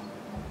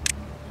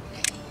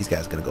 These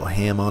guys gonna go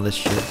ham on this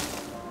shit.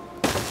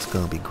 It's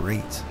gonna be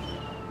great.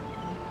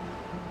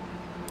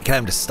 Kind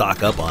of just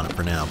stock up on it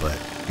for now, but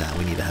nah,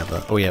 we need to have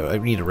a. Oh yeah, I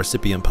need a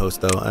recipient post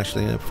though.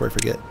 Actually, before I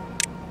forget,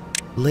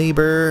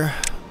 labor.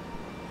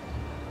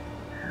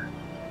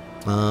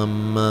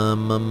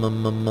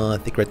 I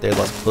think right there,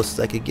 that's close as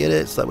I could get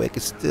it, so that way I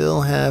could still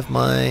have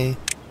my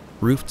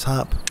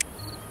rooftop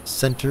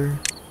center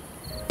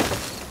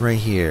right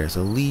here.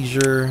 So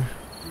leisure,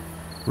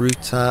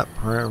 rooftop.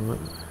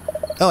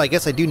 Oh, I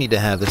guess I do need to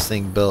have this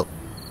thing built.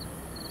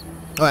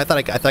 Oh, I thought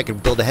I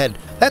could build ahead.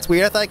 That's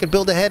weird. I thought I could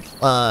build ahead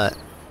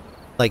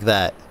like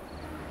that.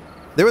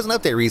 There was an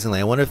update recently.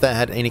 I wonder if that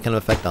had any kind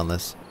of effect on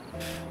this.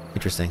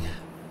 Interesting.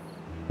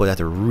 Boy, I have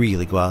to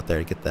really go out there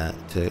to get that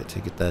to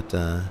get that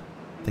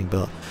thing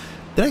built.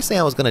 Did I say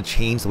I was going to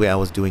change the way I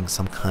was doing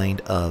some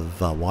kind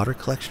of water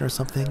collection or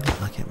something?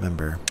 I can't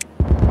remember.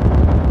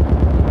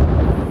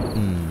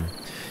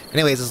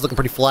 Anyways, it's looking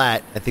pretty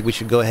flat. I think we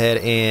should go ahead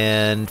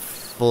and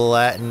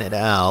flatten it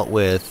out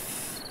with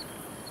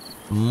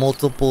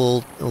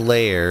multiple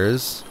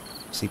layers.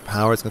 See,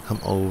 power's gonna come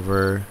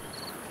over.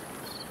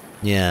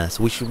 Yeah,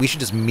 so we should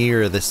just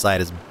mirror this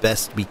side as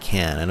best we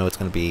can. I know it's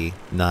gonna be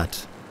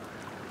not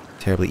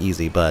terribly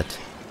easy, but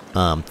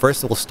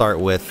first we'll start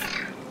with.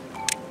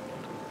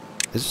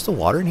 Is there still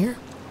water in here?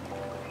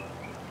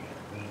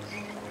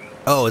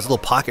 Oh, there's a little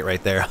pocket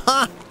right there.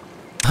 Ha!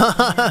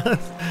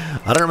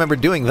 I don't remember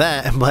doing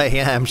that, but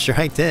yeah, I'm sure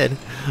I did.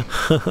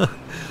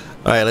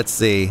 Alright, let's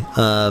see.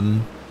 Yeah,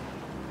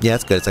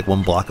 it's good. It's like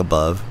one block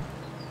above.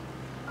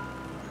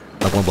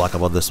 Like one block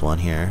above this one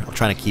here. I'm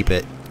trying to keep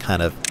it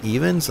kind of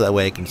even, so that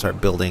way I can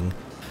start building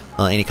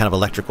any kind of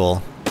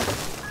electrical,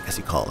 I guess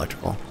you call it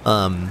electrical,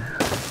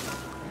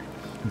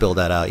 build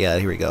that out. Yeah,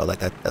 here we go. Like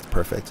that's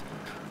perfect.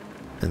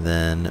 And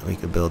then we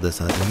can build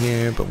this out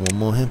here, but one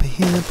more here.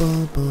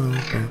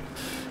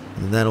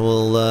 And that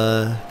will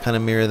kind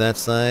of mirror that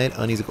side.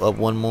 Oh, it needs to go up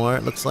one more,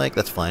 it looks like.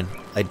 That's fine.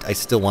 I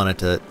still wanted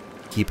to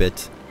keep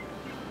it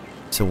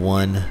to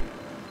one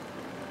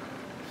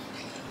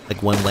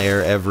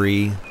layer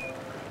every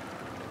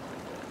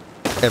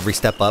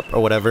step up or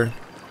whatever.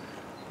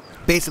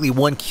 Basically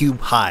one cube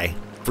high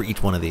for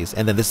each one of these.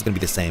 And then this is going to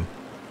be the same.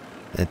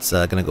 It's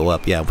going to go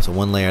up. Yeah, so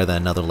one layer,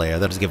 then another layer.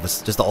 That'll just give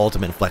us just the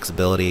ultimate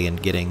flexibility in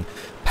getting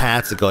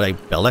paths that go like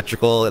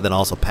electrical, and then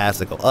also paths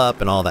that go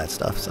up and all that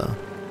stuff. So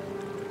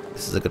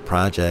this is a good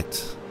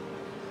project.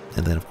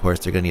 And then, of course,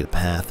 they're going to need a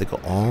path to go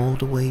all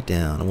the way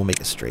down. And we'll make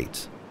it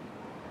straight.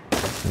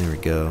 There we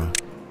go.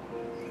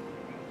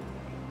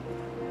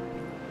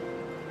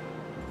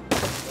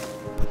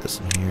 Put this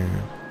in here.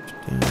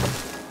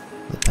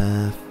 The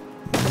path.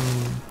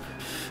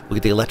 We'll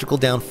get the electrical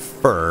down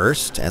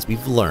first, as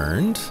we've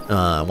learned.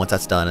 Once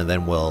that's done, and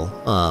then we'll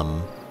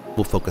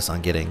focus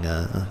on getting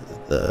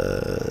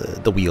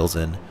the wheels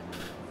in.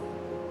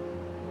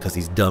 Because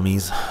these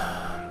dummies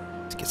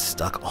get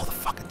stuck all the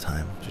fucking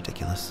time. It's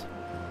ridiculous.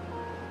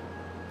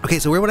 Okay,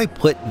 so where would I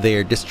put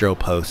their distro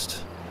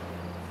post?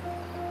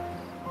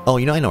 Oh,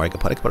 I know where I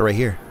could put it. I could put it right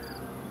here.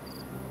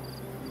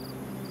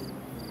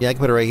 Yeah, I can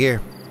put it right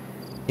here.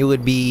 It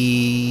would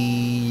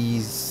be...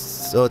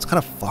 So it's kind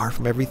of far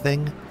from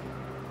everything.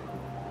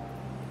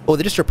 Oh,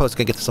 the distro post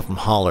can get the stuff from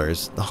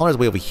haulers. The haulers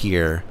way over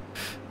here.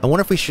 I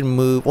wonder if we should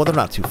move... Well, they're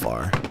not too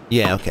far.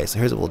 Yeah, okay, so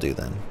here's what we'll do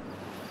then.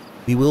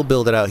 We will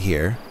build it out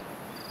here.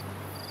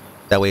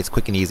 That way it's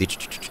quick and easy,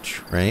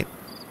 right?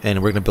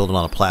 And we're going to build it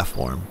on a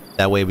platform.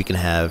 That way we can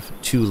have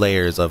 2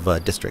 layers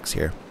of districts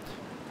here.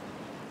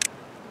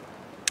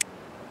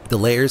 The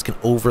layers can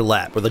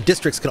overlap, or the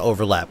districts can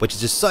overlap, which is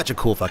just such a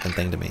cool fucking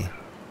thing to me.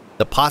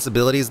 The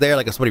possibilities there,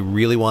 like if somebody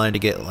really wanted to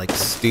get like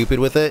stupid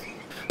with it,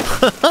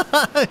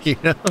 you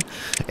know,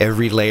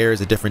 every layer is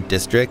a different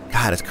district.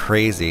 God, it's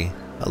crazy.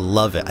 I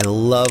love it. I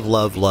love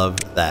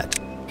that.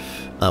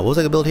 What was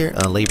I gonna build here?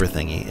 A labor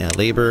thingy. Yeah,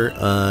 labor,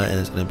 and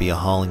it's gonna be a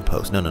hauling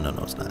post. No,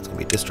 it's not. It's gonna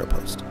be a distro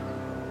post.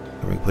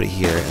 And we're gonna put it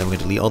here, and we're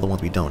gonna delete all the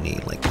ones we don't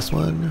need, like this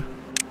one,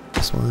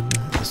 this one,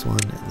 this one,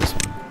 and this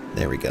one.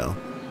 There we go.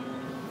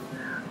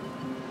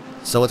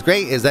 So what's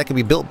great is that can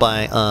be built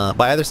by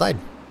either side,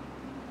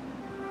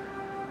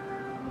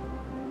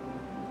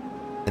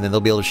 and then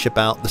they'll be able to ship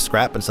out the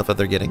scrap and stuff that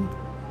they're getting,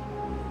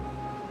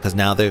 because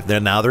now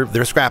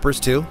they're scrappers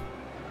too.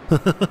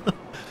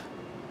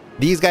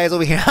 These guys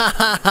over here.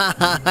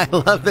 I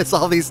love this.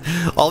 All these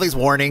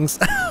warnings.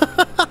 All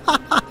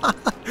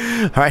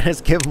right, let's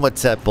give them a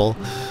temple.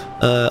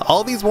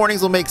 All these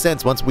warnings will make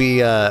sense once we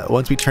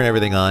turn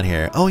everything on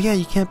here. Oh yeah,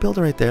 you can't build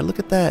it right there. Look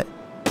at that.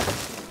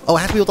 Oh, it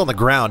has to be built on the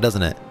ground,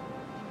 doesn't it?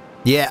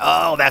 Yeah.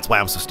 Oh, that's why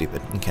I'm so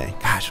stupid. Okay.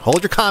 Gosh,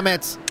 hold your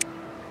comments.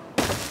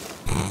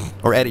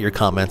 Or edit your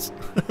comments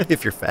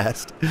if you're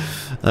fast.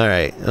 All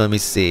right, let me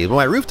see. Well,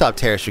 my rooftop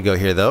terrace should go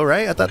here, though,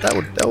 right? I thought that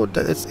would.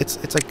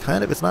 It's like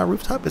kind of. It's not a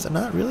rooftop, is it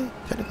not? Really?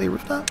 Technically a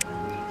rooftop?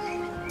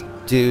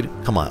 Dude,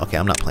 come on. Okay,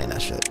 I'm not playing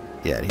that shit.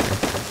 Get out of here.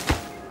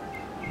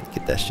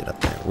 Get that shit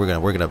up there.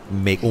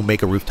 We'll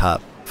make a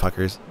rooftop,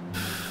 fuckers.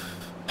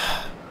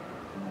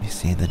 Let me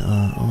see. Then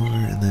over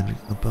and then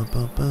and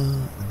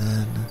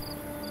then.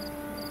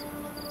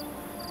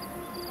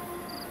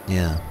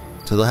 Yeah.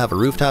 So they'll have a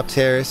rooftop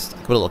terrace,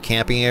 put a little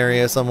camping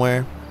area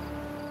somewhere.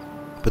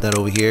 Put that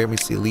over here. Let me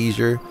see,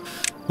 leisure,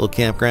 little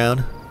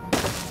campground.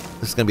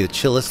 This is gonna be the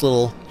chillest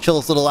little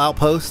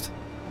outpost.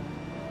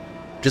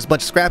 Just a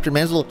bunch of scrappers,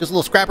 man. Just a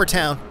little scrapper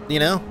town, you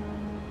know.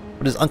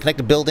 With his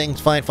unconnected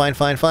buildings, fine.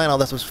 All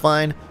that stuff's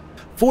fine.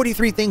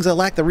 43 things I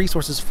lack the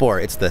resources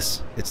for. It's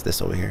this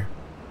over here.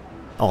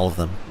 All of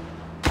them.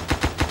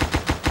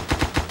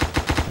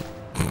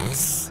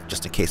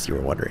 Just in case you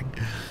were wondering.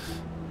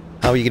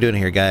 How are you doing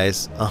here,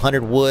 guys?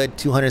 100 wood,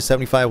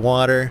 275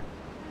 water.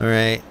 All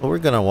right. Well, we're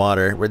gonna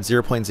water. We're at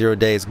 0.0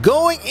 days.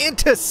 Going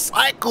into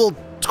cycle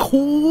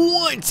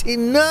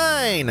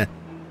 29.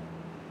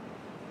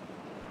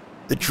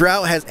 The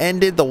drought has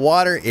ended. The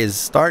water is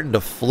starting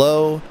to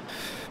flow.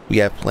 We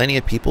have plenty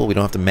of people we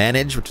don't have to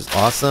manage, which is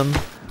awesome.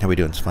 How are we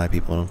doing? It's 5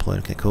 people unemployed.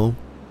 Okay, cool.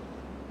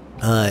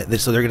 So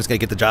they're just gonna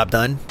get the job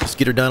done. Just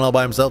get her done all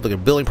by themselves. Look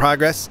at building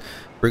progress.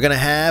 We're gonna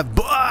have.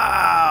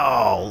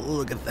 Wow!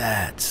 Look at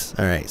that.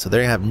 All right, so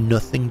they have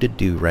nothing to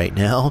do right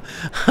now.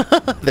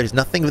 There's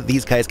nothing that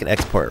these guys can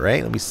export,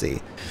 right? Let me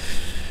see.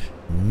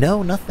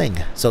 No, nothing.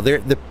 So they're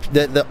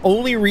the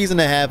only reason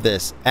to have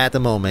this at the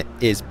moment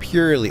is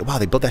purely. Wow,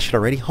 they built that shit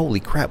already.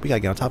 Holy crap! We gotta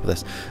get on top of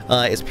this.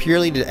 It's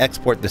purely to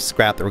export the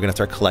scrap that we're gonna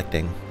start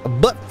collecting.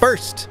 But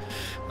first.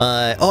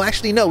 Oh,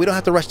 actually, no. We don't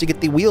have to rush to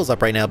get the wheels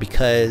up right now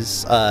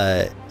because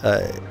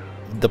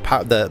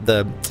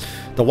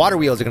the water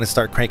wheels are going to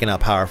start cranking out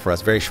power for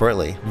us very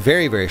shortly.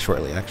 Very, very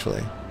shortly,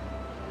 actually.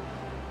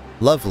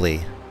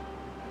 Lovely.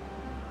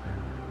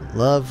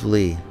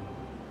 Lovely.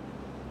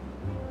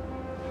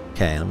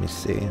 Okay, let me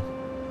see.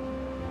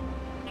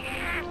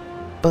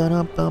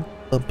 Trying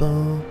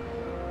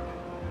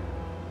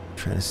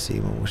to see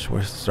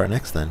where to start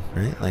next then,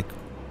 right? Like,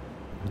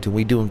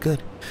 we doing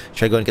good?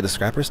 Should I go and get the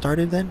scrappers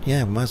started then?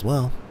 Yeah, we might as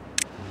well.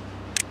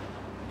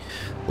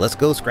 Let's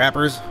go,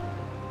 scrappers.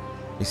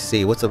 Let me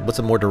see. What's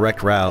a more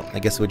direct route? I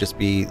guess it would just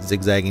be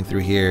zigzagging through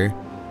here,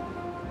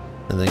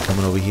 and then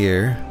coming over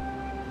here,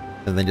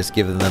 and then just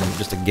giving them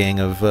just a gang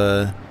of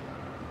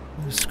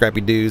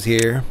scrappy dudes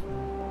here.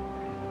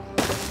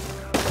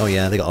 Oh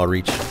yeah, they all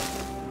reach.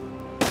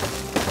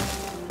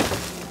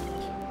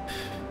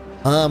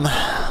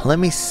 Let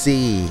me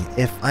see.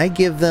 If I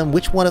give them,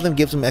 which one of them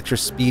gives them extra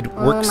speed,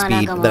 work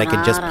speed, that I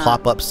can just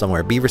plop up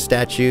somewhere? Beaver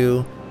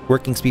statue,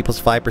 working speed plus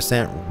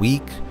 5%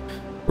 weak,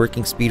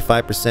 working speed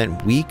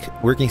 5% weak,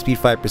 working speed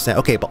 5%.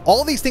 Okay, but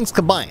all these things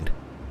combined,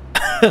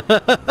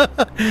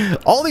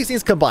 all these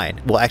things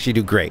combined will actually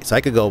do great. So I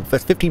could go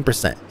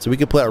 15%. So we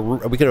could put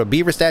we could have a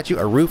beaver statue,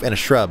 a roof, and a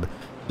shrub.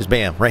 Just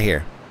bam, right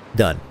here,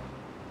 done,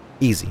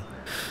 easy.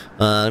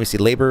 Let me see.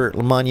 Labor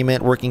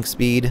monument, working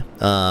speed.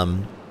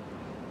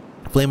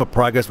 Flame of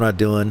progress we're not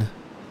doing.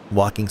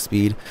 Walking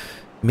speed.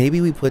 Maybe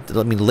we put,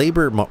 I mean,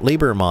 labor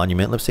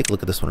monument. Let's take a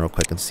look at this one real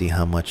quick and see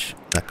how much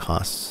that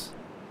costs.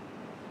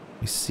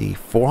 Let me see.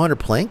 400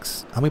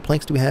 planks. How many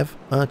planks do we have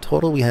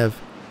total? We have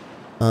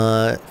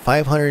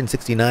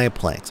 569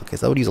 planks. Okay,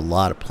 so that would use a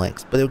lot of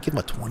planks, but it would give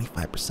them a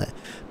 25%.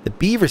 The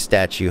beaver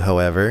statue,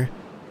 however,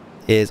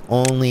 is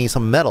only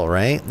some metal,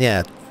 right?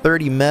 Yeah,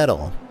 30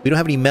 metal. We don't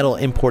have any metal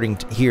importing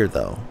here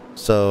though.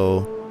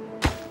 So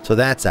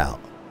that's out,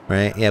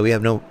 right? Yeah, we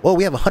have no... Oh,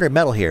 we have 100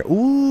 metal here.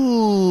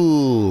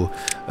 Ooh.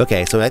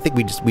 Okay, so I think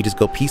we just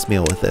go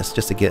piecemeal with this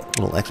just to get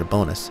a little extra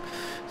bonus.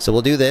 So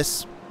we'll do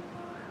this.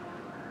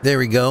 There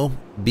we go.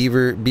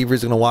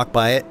 Beaver's gonna walk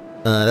by it.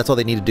 That's all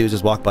they need to do is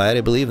just walk by it,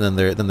 I believe. Then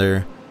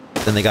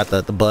they got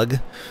the bug.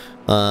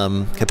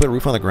 Can I put a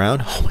roof on the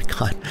ground? Oh my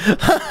god.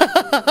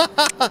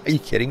 Are you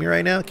kidding me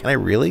right now? Can I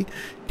really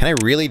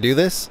do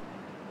this?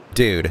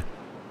 Dude.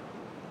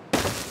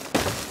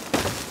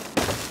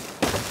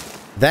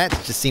 That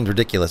just seems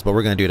ridiculous, but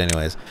we're gonna do it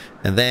anyways.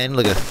 And then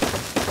look at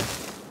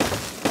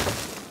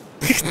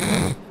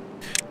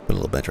put a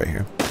little bench right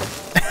here.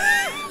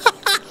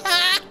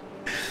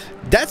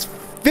 That's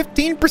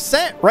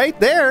 15% right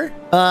there.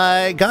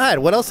 God,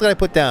 what else did I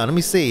put down? Let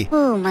me see.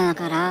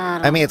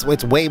 I mean,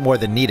 it's way more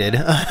than needed.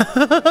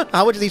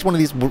 How much does each one of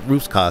these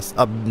roofs cost?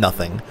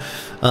 Nothing.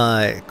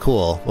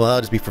 Cool. Well,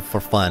 that'll just be for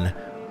fun.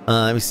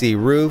 Let me see.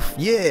 Roof.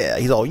 Yeah.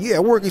 He's all, yeah,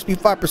 working speed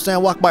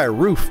 5%. Walk by a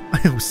roof.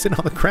 I was sitting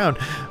on the ground.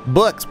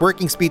 Books.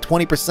 Working speed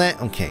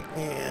 20%. Okay.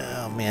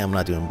 Yeah, man, I'm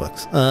not doing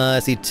books.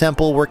 Let's see.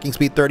 Temple. Working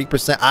speed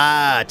 30%.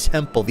 Ah,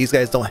 temple. These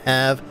guys don't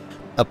have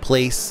a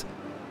place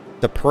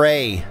to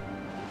pray.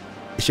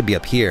 It should be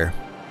up here.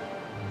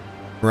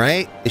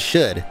 Right? It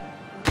should.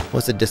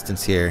 What's the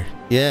distance here?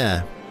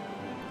 Yeah.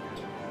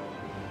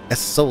 That's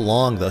so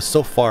long, though.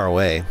 So far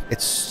away.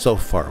 It's so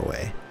far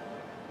away.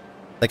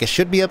 Like, it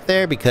should be up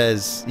there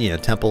because, you know,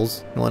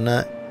 temples and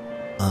whatnot.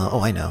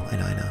 Oh, I know.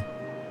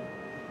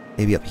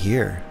 Maybe up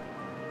here.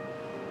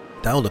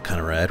 That would look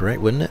kind of rad,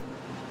 right? Wouldn't it?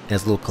 And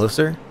it's a little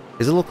closer.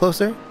 Is it a little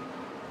closer?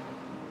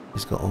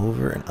 Just go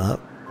over and up.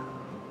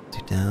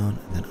 Down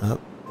and then up.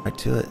 Right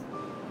to it.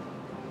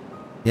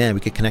 Yeah,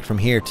 we could connect from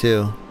here,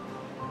 too.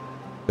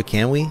 But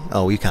can we?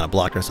 Oh, we kind of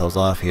blocked ourselves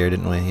off here,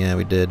 didn't we? Yeah,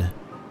 we did.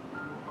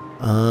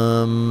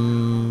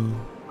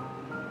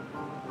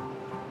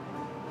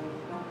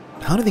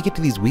 How do they get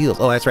to these wheels?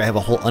 Oh, that's right. I have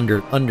a whole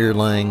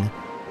underlying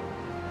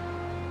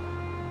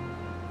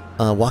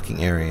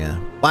walking area.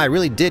 Wow, I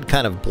really did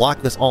kind of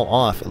block this all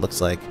off, it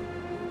looks like.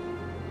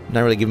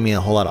 Not really giving me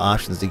a whole lot of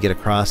options to get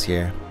across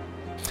here.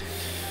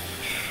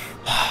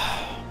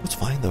 It's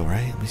fine, though,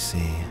 right? Let me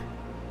see.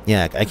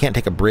 Yeah, I can't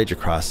take a bridge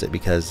across it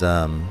because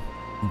then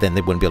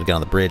they wouldn't be able to get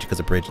on the bridge because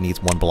the bridge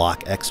needs 1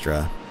 block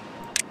extra.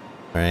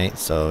 Right?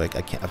 So I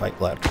can't, if I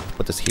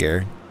put this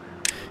here.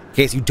 In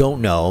case you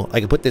don't know, I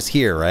can put this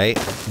here, right?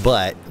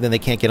 But then they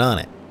can't get on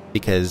it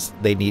because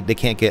they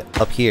can't get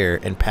up here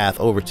and path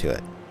over to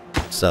it.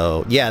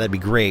 So yeah, that'd be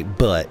great,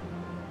 but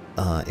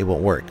it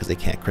won't work because they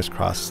can't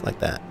crisscross like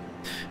that.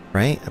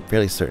 Right? I'm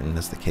fairly certain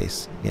that's the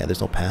case. Yeah,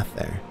 there's no path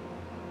there.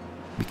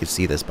 We could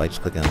see this by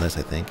just clicking on this,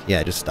 I think.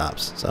 Yeah, it just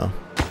stops. So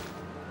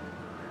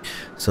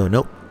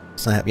nope.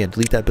 It's not happening. Yeah,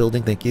 delete that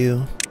building. Thank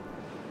you.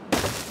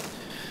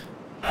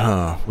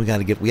 Huh. We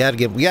gotta give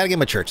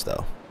him a church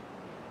though.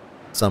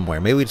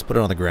 Somewhere. Maybe we just put it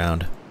on the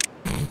ground.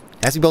 It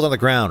has to be built on the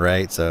ground,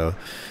 right? So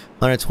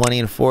 120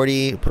 and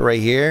 40, put it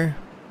right here.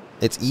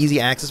 It's easy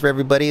access for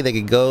everybody. They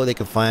could go, they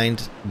could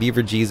find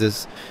Beaver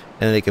Jesus,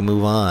 and then they can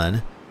move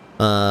on.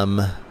 And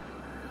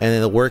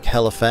then they'll work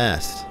hella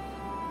fast.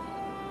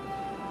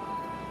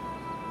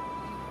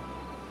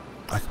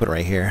 I can put it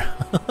right here.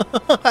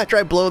 I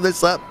try blowing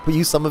this up,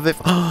 use some of it.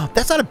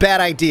 That's not a bad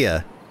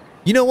idea.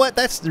 You know what?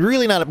 That's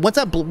really not. Once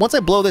I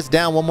blow this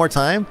down one more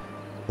time,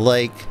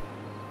 like,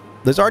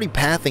 there's already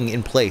pathing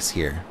in place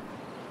here.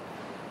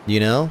 You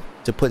know,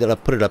 to put it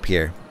up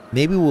here.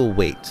 Maybe we'll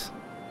wait,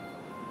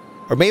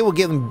 or maybe we'll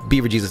give them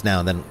Beaver Jesus now,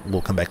 and then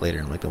we'll come back later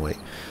and make them wait.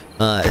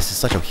 This is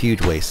such a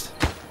huge waste.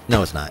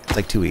 No, it's not. It's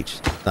like 2 each.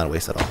 It's not a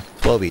waste at all.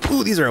 12 each.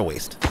 Ooh, these are a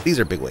waste. These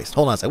are a big waste.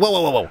 Hold on a second.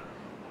 Whoa.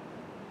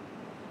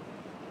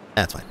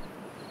 That's fine.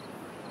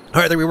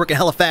 All right, then we're working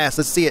hella fast.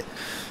 Let's see it.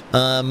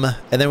 And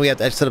then we have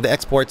to set up the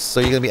exports. So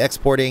you're gonna be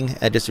exporting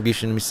at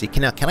distribution. Let me see.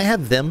 Can I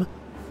have them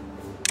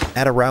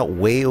add a route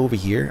way over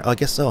here? Oh, I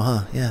guess so,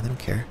 huh? Yeah, they don't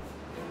care.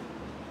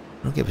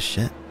 They don't give a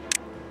shit.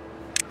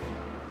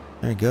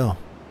 There you go.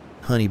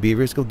 Honey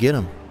beavers, go get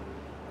them.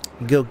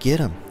 Go get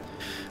them.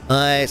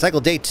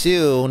 Cycle day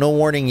 2. No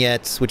warning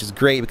yet, which is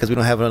great because we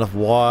don't have enough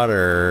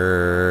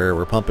water.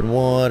 We're pumping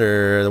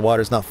water. The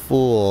water's not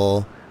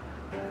full.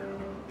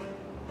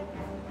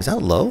 Is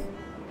that low?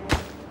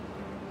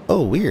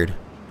 Oh, weird.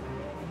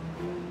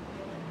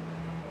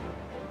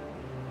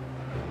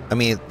 I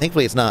mean,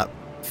 thankfully it's not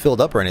filled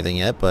up or anything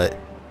yet, but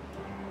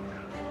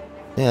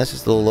yeah, that's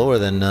just a little lower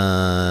than,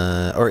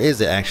 or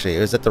is it actually?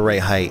 Or is that the right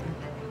height?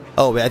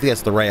 Oh, I think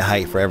that's the right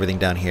height for everything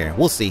down here.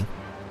 We'll see.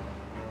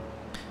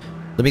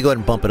 Let me go ahead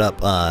and bump it up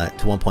to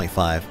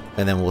 1.5,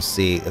 and then we'll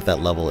see if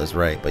that level is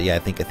right. But yeah, I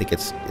think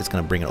it's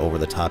gonna bring it over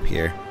the top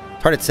here.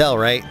 It's hard to tell,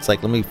 right? It's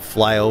like, let me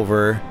fly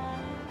over.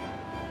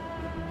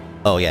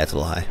 Oh yeah, it's a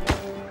little high.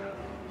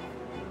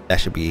 That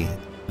should be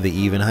the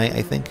even height,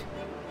 I think.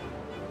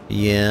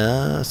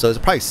 Yeah, so it's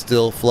probably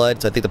still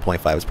flood, so I think the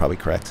 0.5 is probably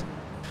correct.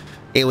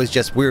 It was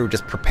just, we were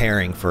just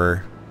preparing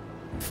for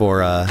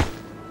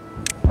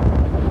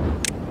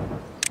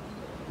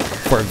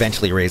before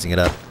eventually raising it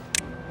up.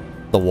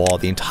 The wall,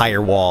 the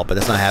entire wall, but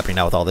that's not happening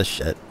now with all this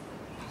shit.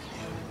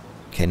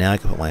 Okay, now I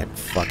can put my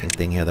fucking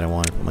thing here that I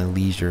want. My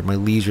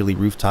leisurely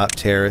rooftop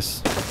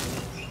terrace.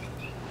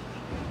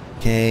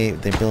 Okay,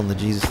 they're building the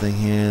Jesus thing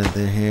here.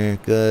 They're here,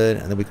 good.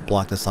 And then we can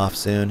block this off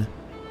soon.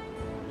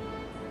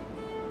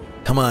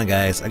 Come on,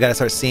 guys. I gotta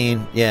start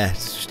seeing. Yeah,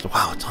 it's just,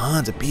 wow,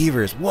 tons of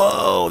beavers.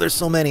 Whoa, there's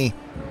so many.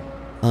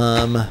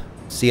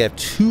 See, I have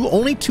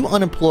only two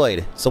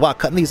unemployed. So wow,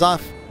 cutting these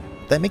off,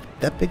 did that make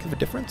that big of a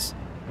difference?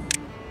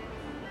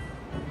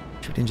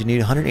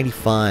 Ingenuity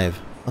 185.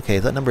 Okay,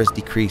 that number has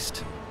decreased.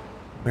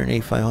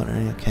 185,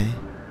 180, okay.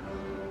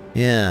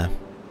 Yeah.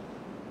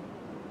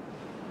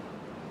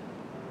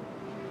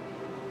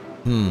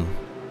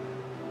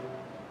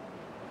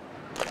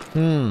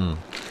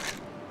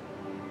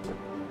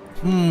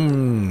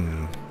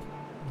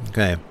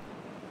 Okay.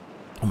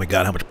 Oh my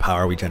god, how much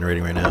power are we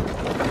generating right now?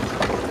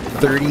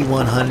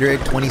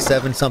 3,100,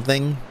 27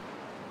 something.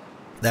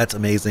 That's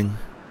amazing.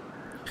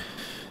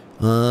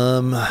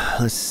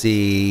 Let's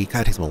see.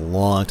 God, it takes them a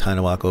long time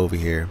to walk over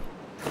here.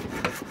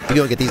 We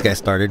go get these guys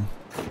started.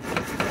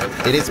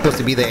 It is supposed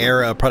to be the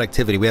era of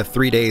productivity. We have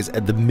 3 days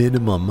at the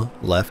minimum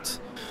left.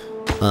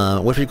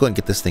 What if we go and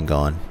get this thing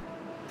going?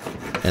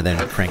 And then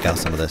crank out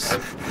some of this.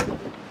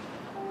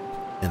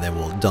 And then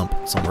we'll dump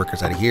some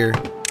workers out of here.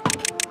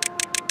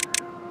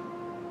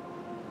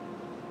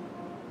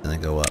 And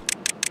then go up.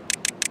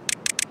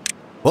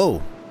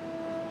 Whoa.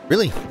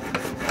 Really?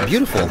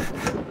 Beautiful.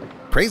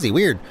 Crazy,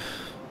 weird.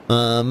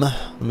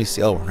 Let me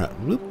see. Oh,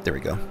 whoop, there we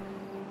go.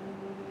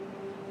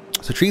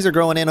 So trees are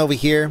growing in over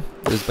here.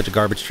 There's a bunch of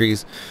garbage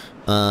trees.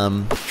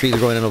 Trees are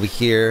growing in over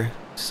here.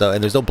 So,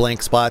 and there's no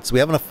blank spots. We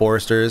have enough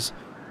foresters.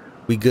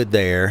 We good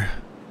there.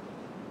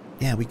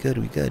 Yeah, we good.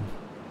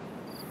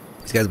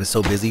 These guys have been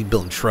so busy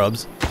building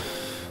shrubs.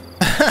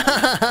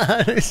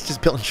 It's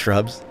just building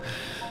shrubs.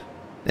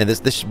 And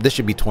this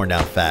should be torn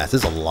down fast.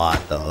 This is a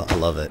lot, though. I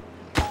love it.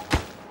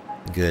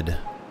 Good.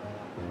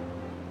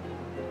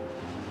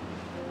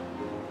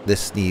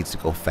 This needs to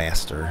go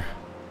faster.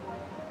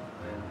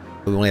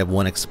 We only have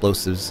one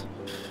explosives.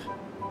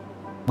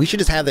 We should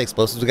just have the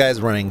explosives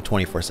guys running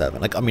 24/7.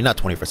 Like, I mean, not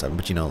 24/7,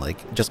 but you know,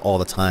 like just all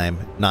the time.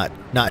 Not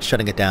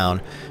shutting it down.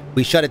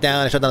 We shut it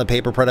down. I shut down the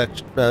paper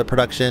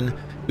production.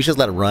 We should just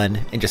let it run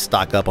and just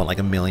stock up on like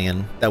 1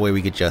 million. That way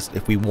we could just,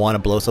 if we want to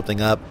blow something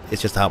up,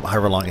 it's just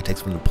however long it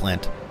takes from the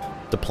plant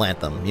to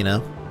plant them. You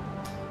know.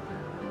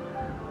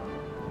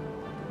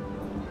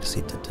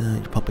 See,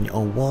 you're pumping your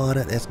own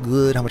water. That's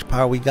good. How much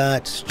power we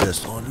got? It's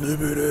just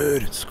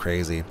unlimited. It's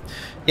crazy.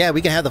 Yeah,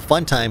 we can have the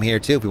fun time here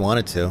too if we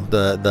wanted to.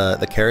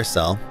 The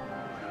carousel.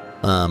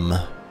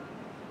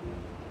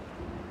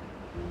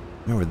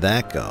 Where would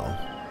that go?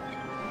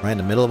 Right in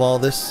the middle of all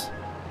this.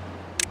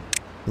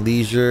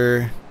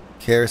 Leisure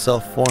carousel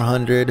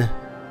 400. Does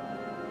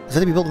that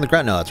have to be built on the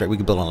ground? No, that's right. We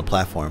can build it on a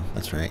platform.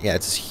 That's right. Yeah,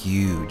 it's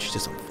huge.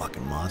 Just a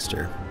fucking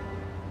monster.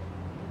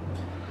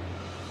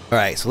 All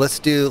right, so let's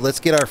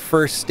get our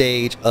first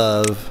stage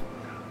of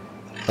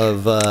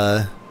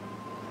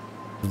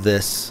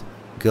this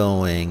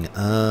going.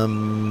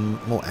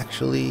 Well,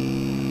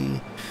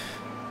 actually,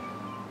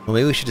 well,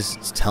 maybe we should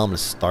just tell them to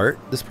start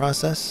this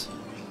process,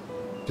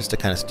 just to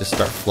kind of just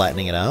start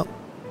flattening it out,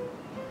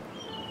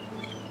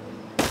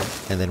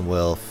 and then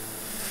we'll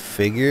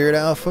figure it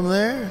out from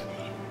there.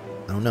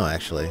 I don't know,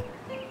 actually.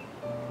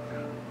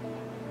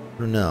 I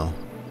don't know.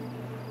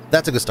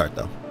 That's a good start,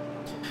 though.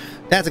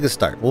 That's a good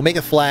start. We'll make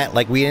it flat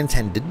like we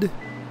intended,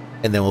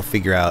 and then we'll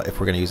figure out if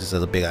we're going to use this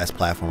as a big-ass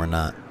platform or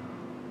not.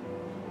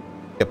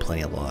 We got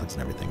plenty of logs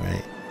and everything,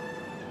 right?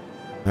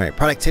 Alright,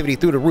 productivity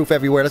through the roof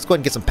everywhere. Let's go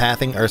ahead and get some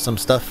pathing or some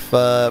stuff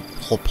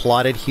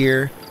plotted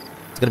here.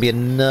 It's going to be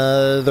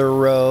another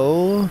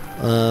row,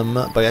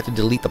 but we have to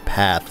delete the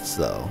paths,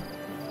 though.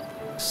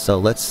 So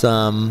let's,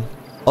 oh,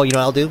 you know what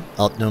I'll do?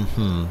 No,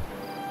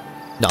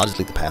 I'll just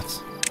delete the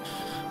paths.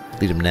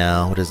 Lead them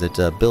now. What is it?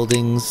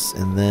 Buildings,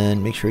 and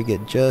then make sure we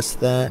get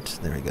just that.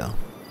 There we go.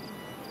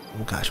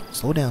 Oh gosh,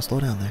 slow down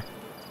there.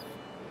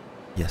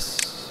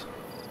 Yes.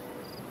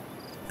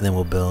 And then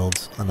we'll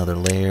build another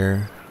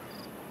layer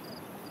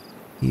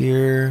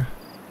here.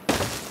 And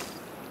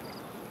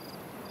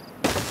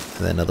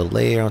then another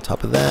layer on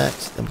top of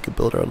that. Then we can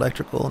build our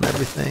electrical and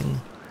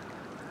everything.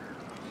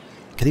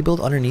 Can they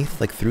build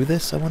underneath, like through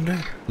this, I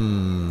wonder?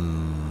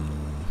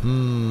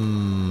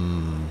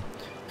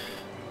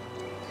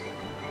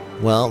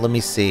 Well, let me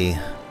see.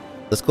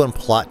 Let's go and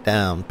plop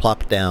down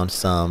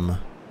some.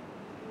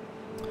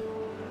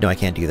 No, I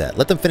can't do that.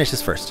 Let them finish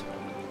this first.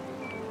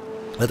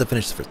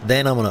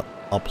 Then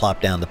I'll plop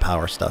down the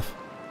power stuff.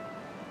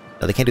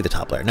 No, they can't do the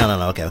top layer. No.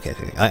 Okay.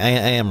 I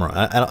am wrong.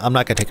 I'm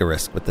not gonna take a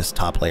risk with this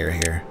top layer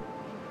here.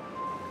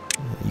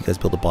 You guys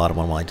build the bottom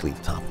one while I delete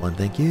the top one.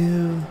 Thank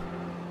you.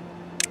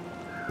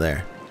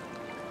 There.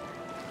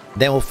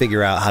 Then we'll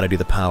figure out how to do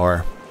the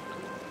power.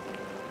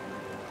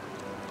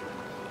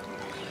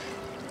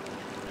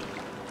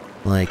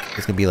 Like,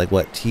 it's gonna be like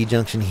what?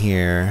 T-junction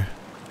here,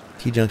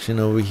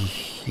 T-junction over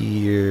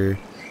here,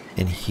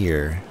 and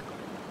here.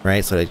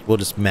 Right? So we'll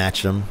just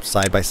match them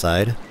side by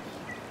side.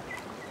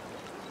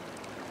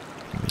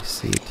 Let me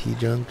see,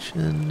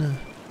 T-junction.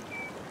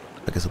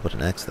 I guess I'll put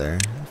an X there.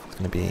 It's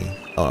gonna be...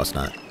 Oh, no, it's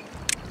not.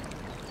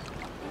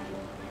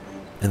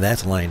 And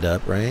that's lined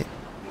up, right?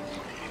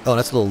 Oh,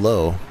 that's a little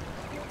low.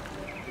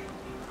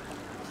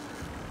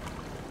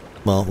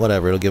 Well,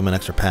 whatever. It'll give them an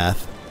extra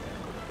path.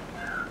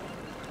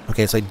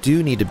 Okay, so I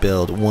do need to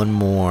build one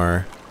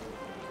more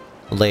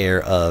layer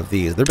of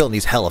these. They're building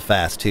these hella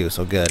fast, too,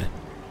 so good.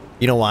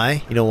 You know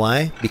why? You know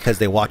why? Because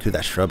they walked through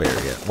that shrub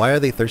area. Why are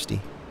they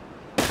thirsty?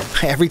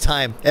 Every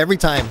time. Every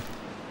time.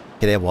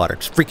 Okay, they have water.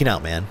 Just freaking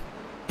out, man.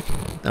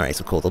 Alright,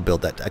 so cool. They'll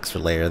build that extra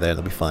layer there.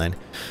 They'll be fine.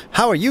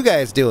 How are you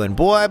guys doing?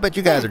 Boy, I bet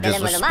you guys are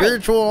just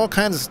spiritual, all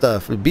kinds of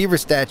stuff. The beaver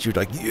statue,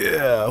 like,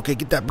 yeah, okay,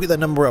 get that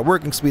number up.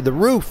 Working speed, the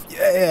roof,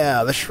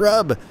 yeah, the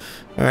shrub.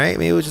 Alright,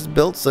 maybe it was just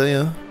built so, you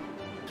know.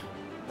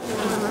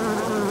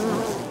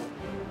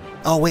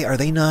 Oh, wait, are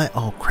they not?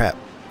 Oh, crap.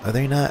 Are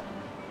they not?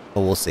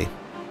 Oh, we'll see.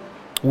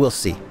 We'll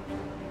see.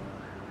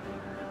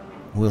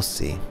 We'll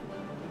see.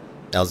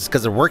 Now, it's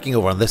because they're working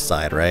over on this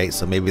side, right?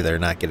 So maybe they're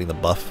not getting the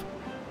buff.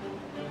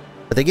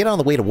 But they get on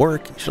the way to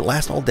work. Should it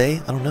last all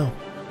day? I don't know.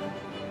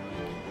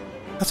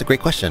 That's a great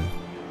question.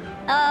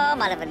 Oh,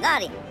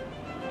 motherfucker.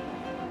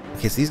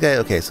 Okay, so these guys...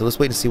 Okay, so let's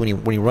wait and see when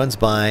he runs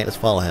by. Let's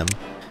follow him.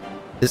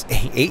 This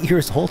 8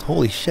 years old?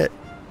 Holy shit.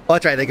 Oh,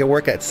 that's right. They can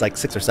work at like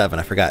 6 or 7.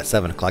 I forgot.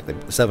 7 o'clock.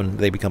 7,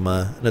 they become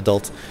an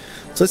adult.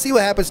 So let's see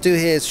what happens to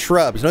his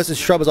shrubs. Notice his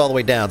shrub is all the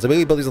way down. So maybe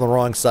we build these on the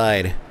wrong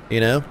side. You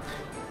know?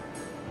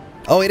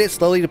 Oh, it is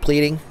slowly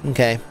depleting.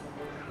 Okay.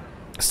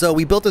 So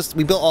we built this...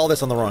 We built all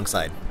this on the wrong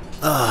side.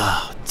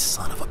 Ah, oh,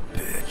 son of a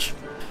bitch.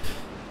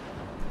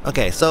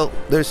 Okay, so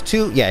there's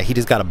 2... Yeah, he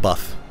just got a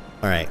buff.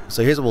 Alright,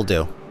 so here's what we'll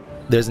do.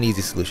 There's an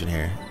easy solution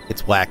here.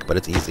 It's whack, but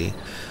it's easy.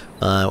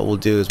 What we'll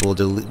do is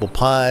we'll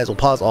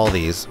pause all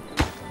these.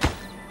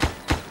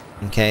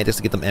 Okay, just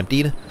to get them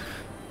emptied.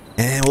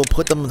 And we'll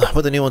put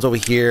the new ones over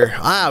here.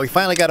 Ah, we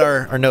finally got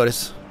our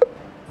notice.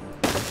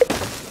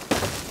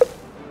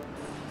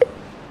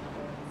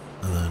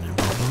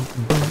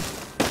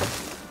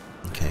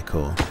 Okay,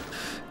 cool.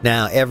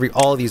 Now,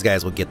 all of these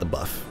guys will get the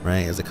buff,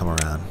 right, as they come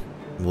around.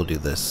 We'll do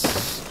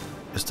this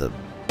just to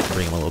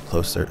bring them a little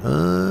closer.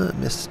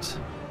 Missed.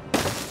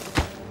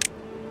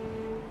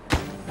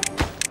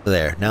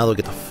 There. Now they'll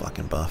get the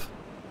fucking buff.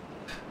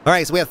 All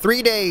right, so we have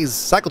 3 days,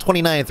 cycle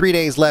 29, 3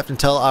 days left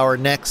until our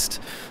next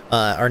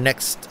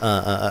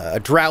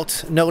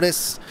drought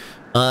notice.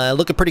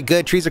 Looking pretty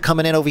good. Trees are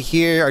coming in over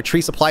here. Our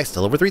tree supply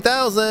still over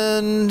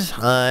 3,000.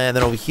 And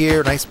then over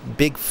here, nice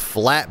big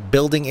flat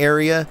building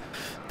area.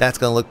 That's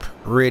gonna look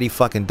pretty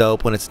fucking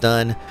dope when it's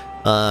done.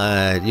 You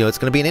know, it's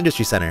gonna be an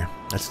industry center.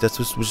 That's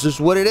just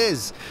what it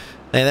is.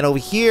 And then over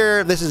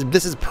here, this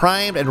is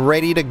primed and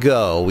ready to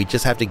go. We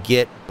just have to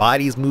get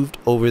bodies moved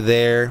over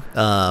there.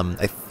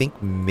 I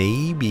think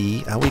maybe...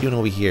 How are we doing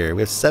over here?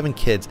 We have 7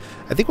 kids.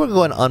 I think we're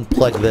going to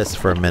unplug this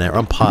for a minute,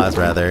 or unpause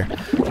rather.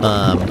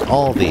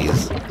 All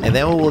these. And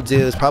then what we'll do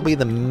is probably in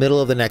the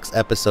middle of the next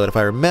episode, if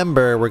I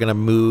remember, we're going to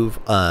move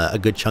a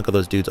good chunk of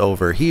those dudes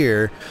over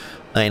here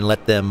and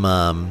let them,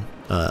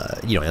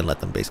 you know, and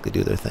let them basically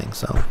do their thing.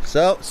 So,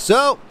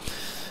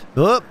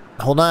 oh,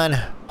 hold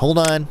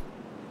on.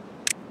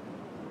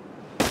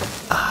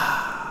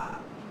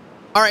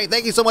 All right,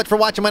 thank you so much for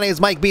watching. My name is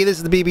Mike B. This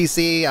is the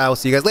BBC. I will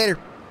see you guys later.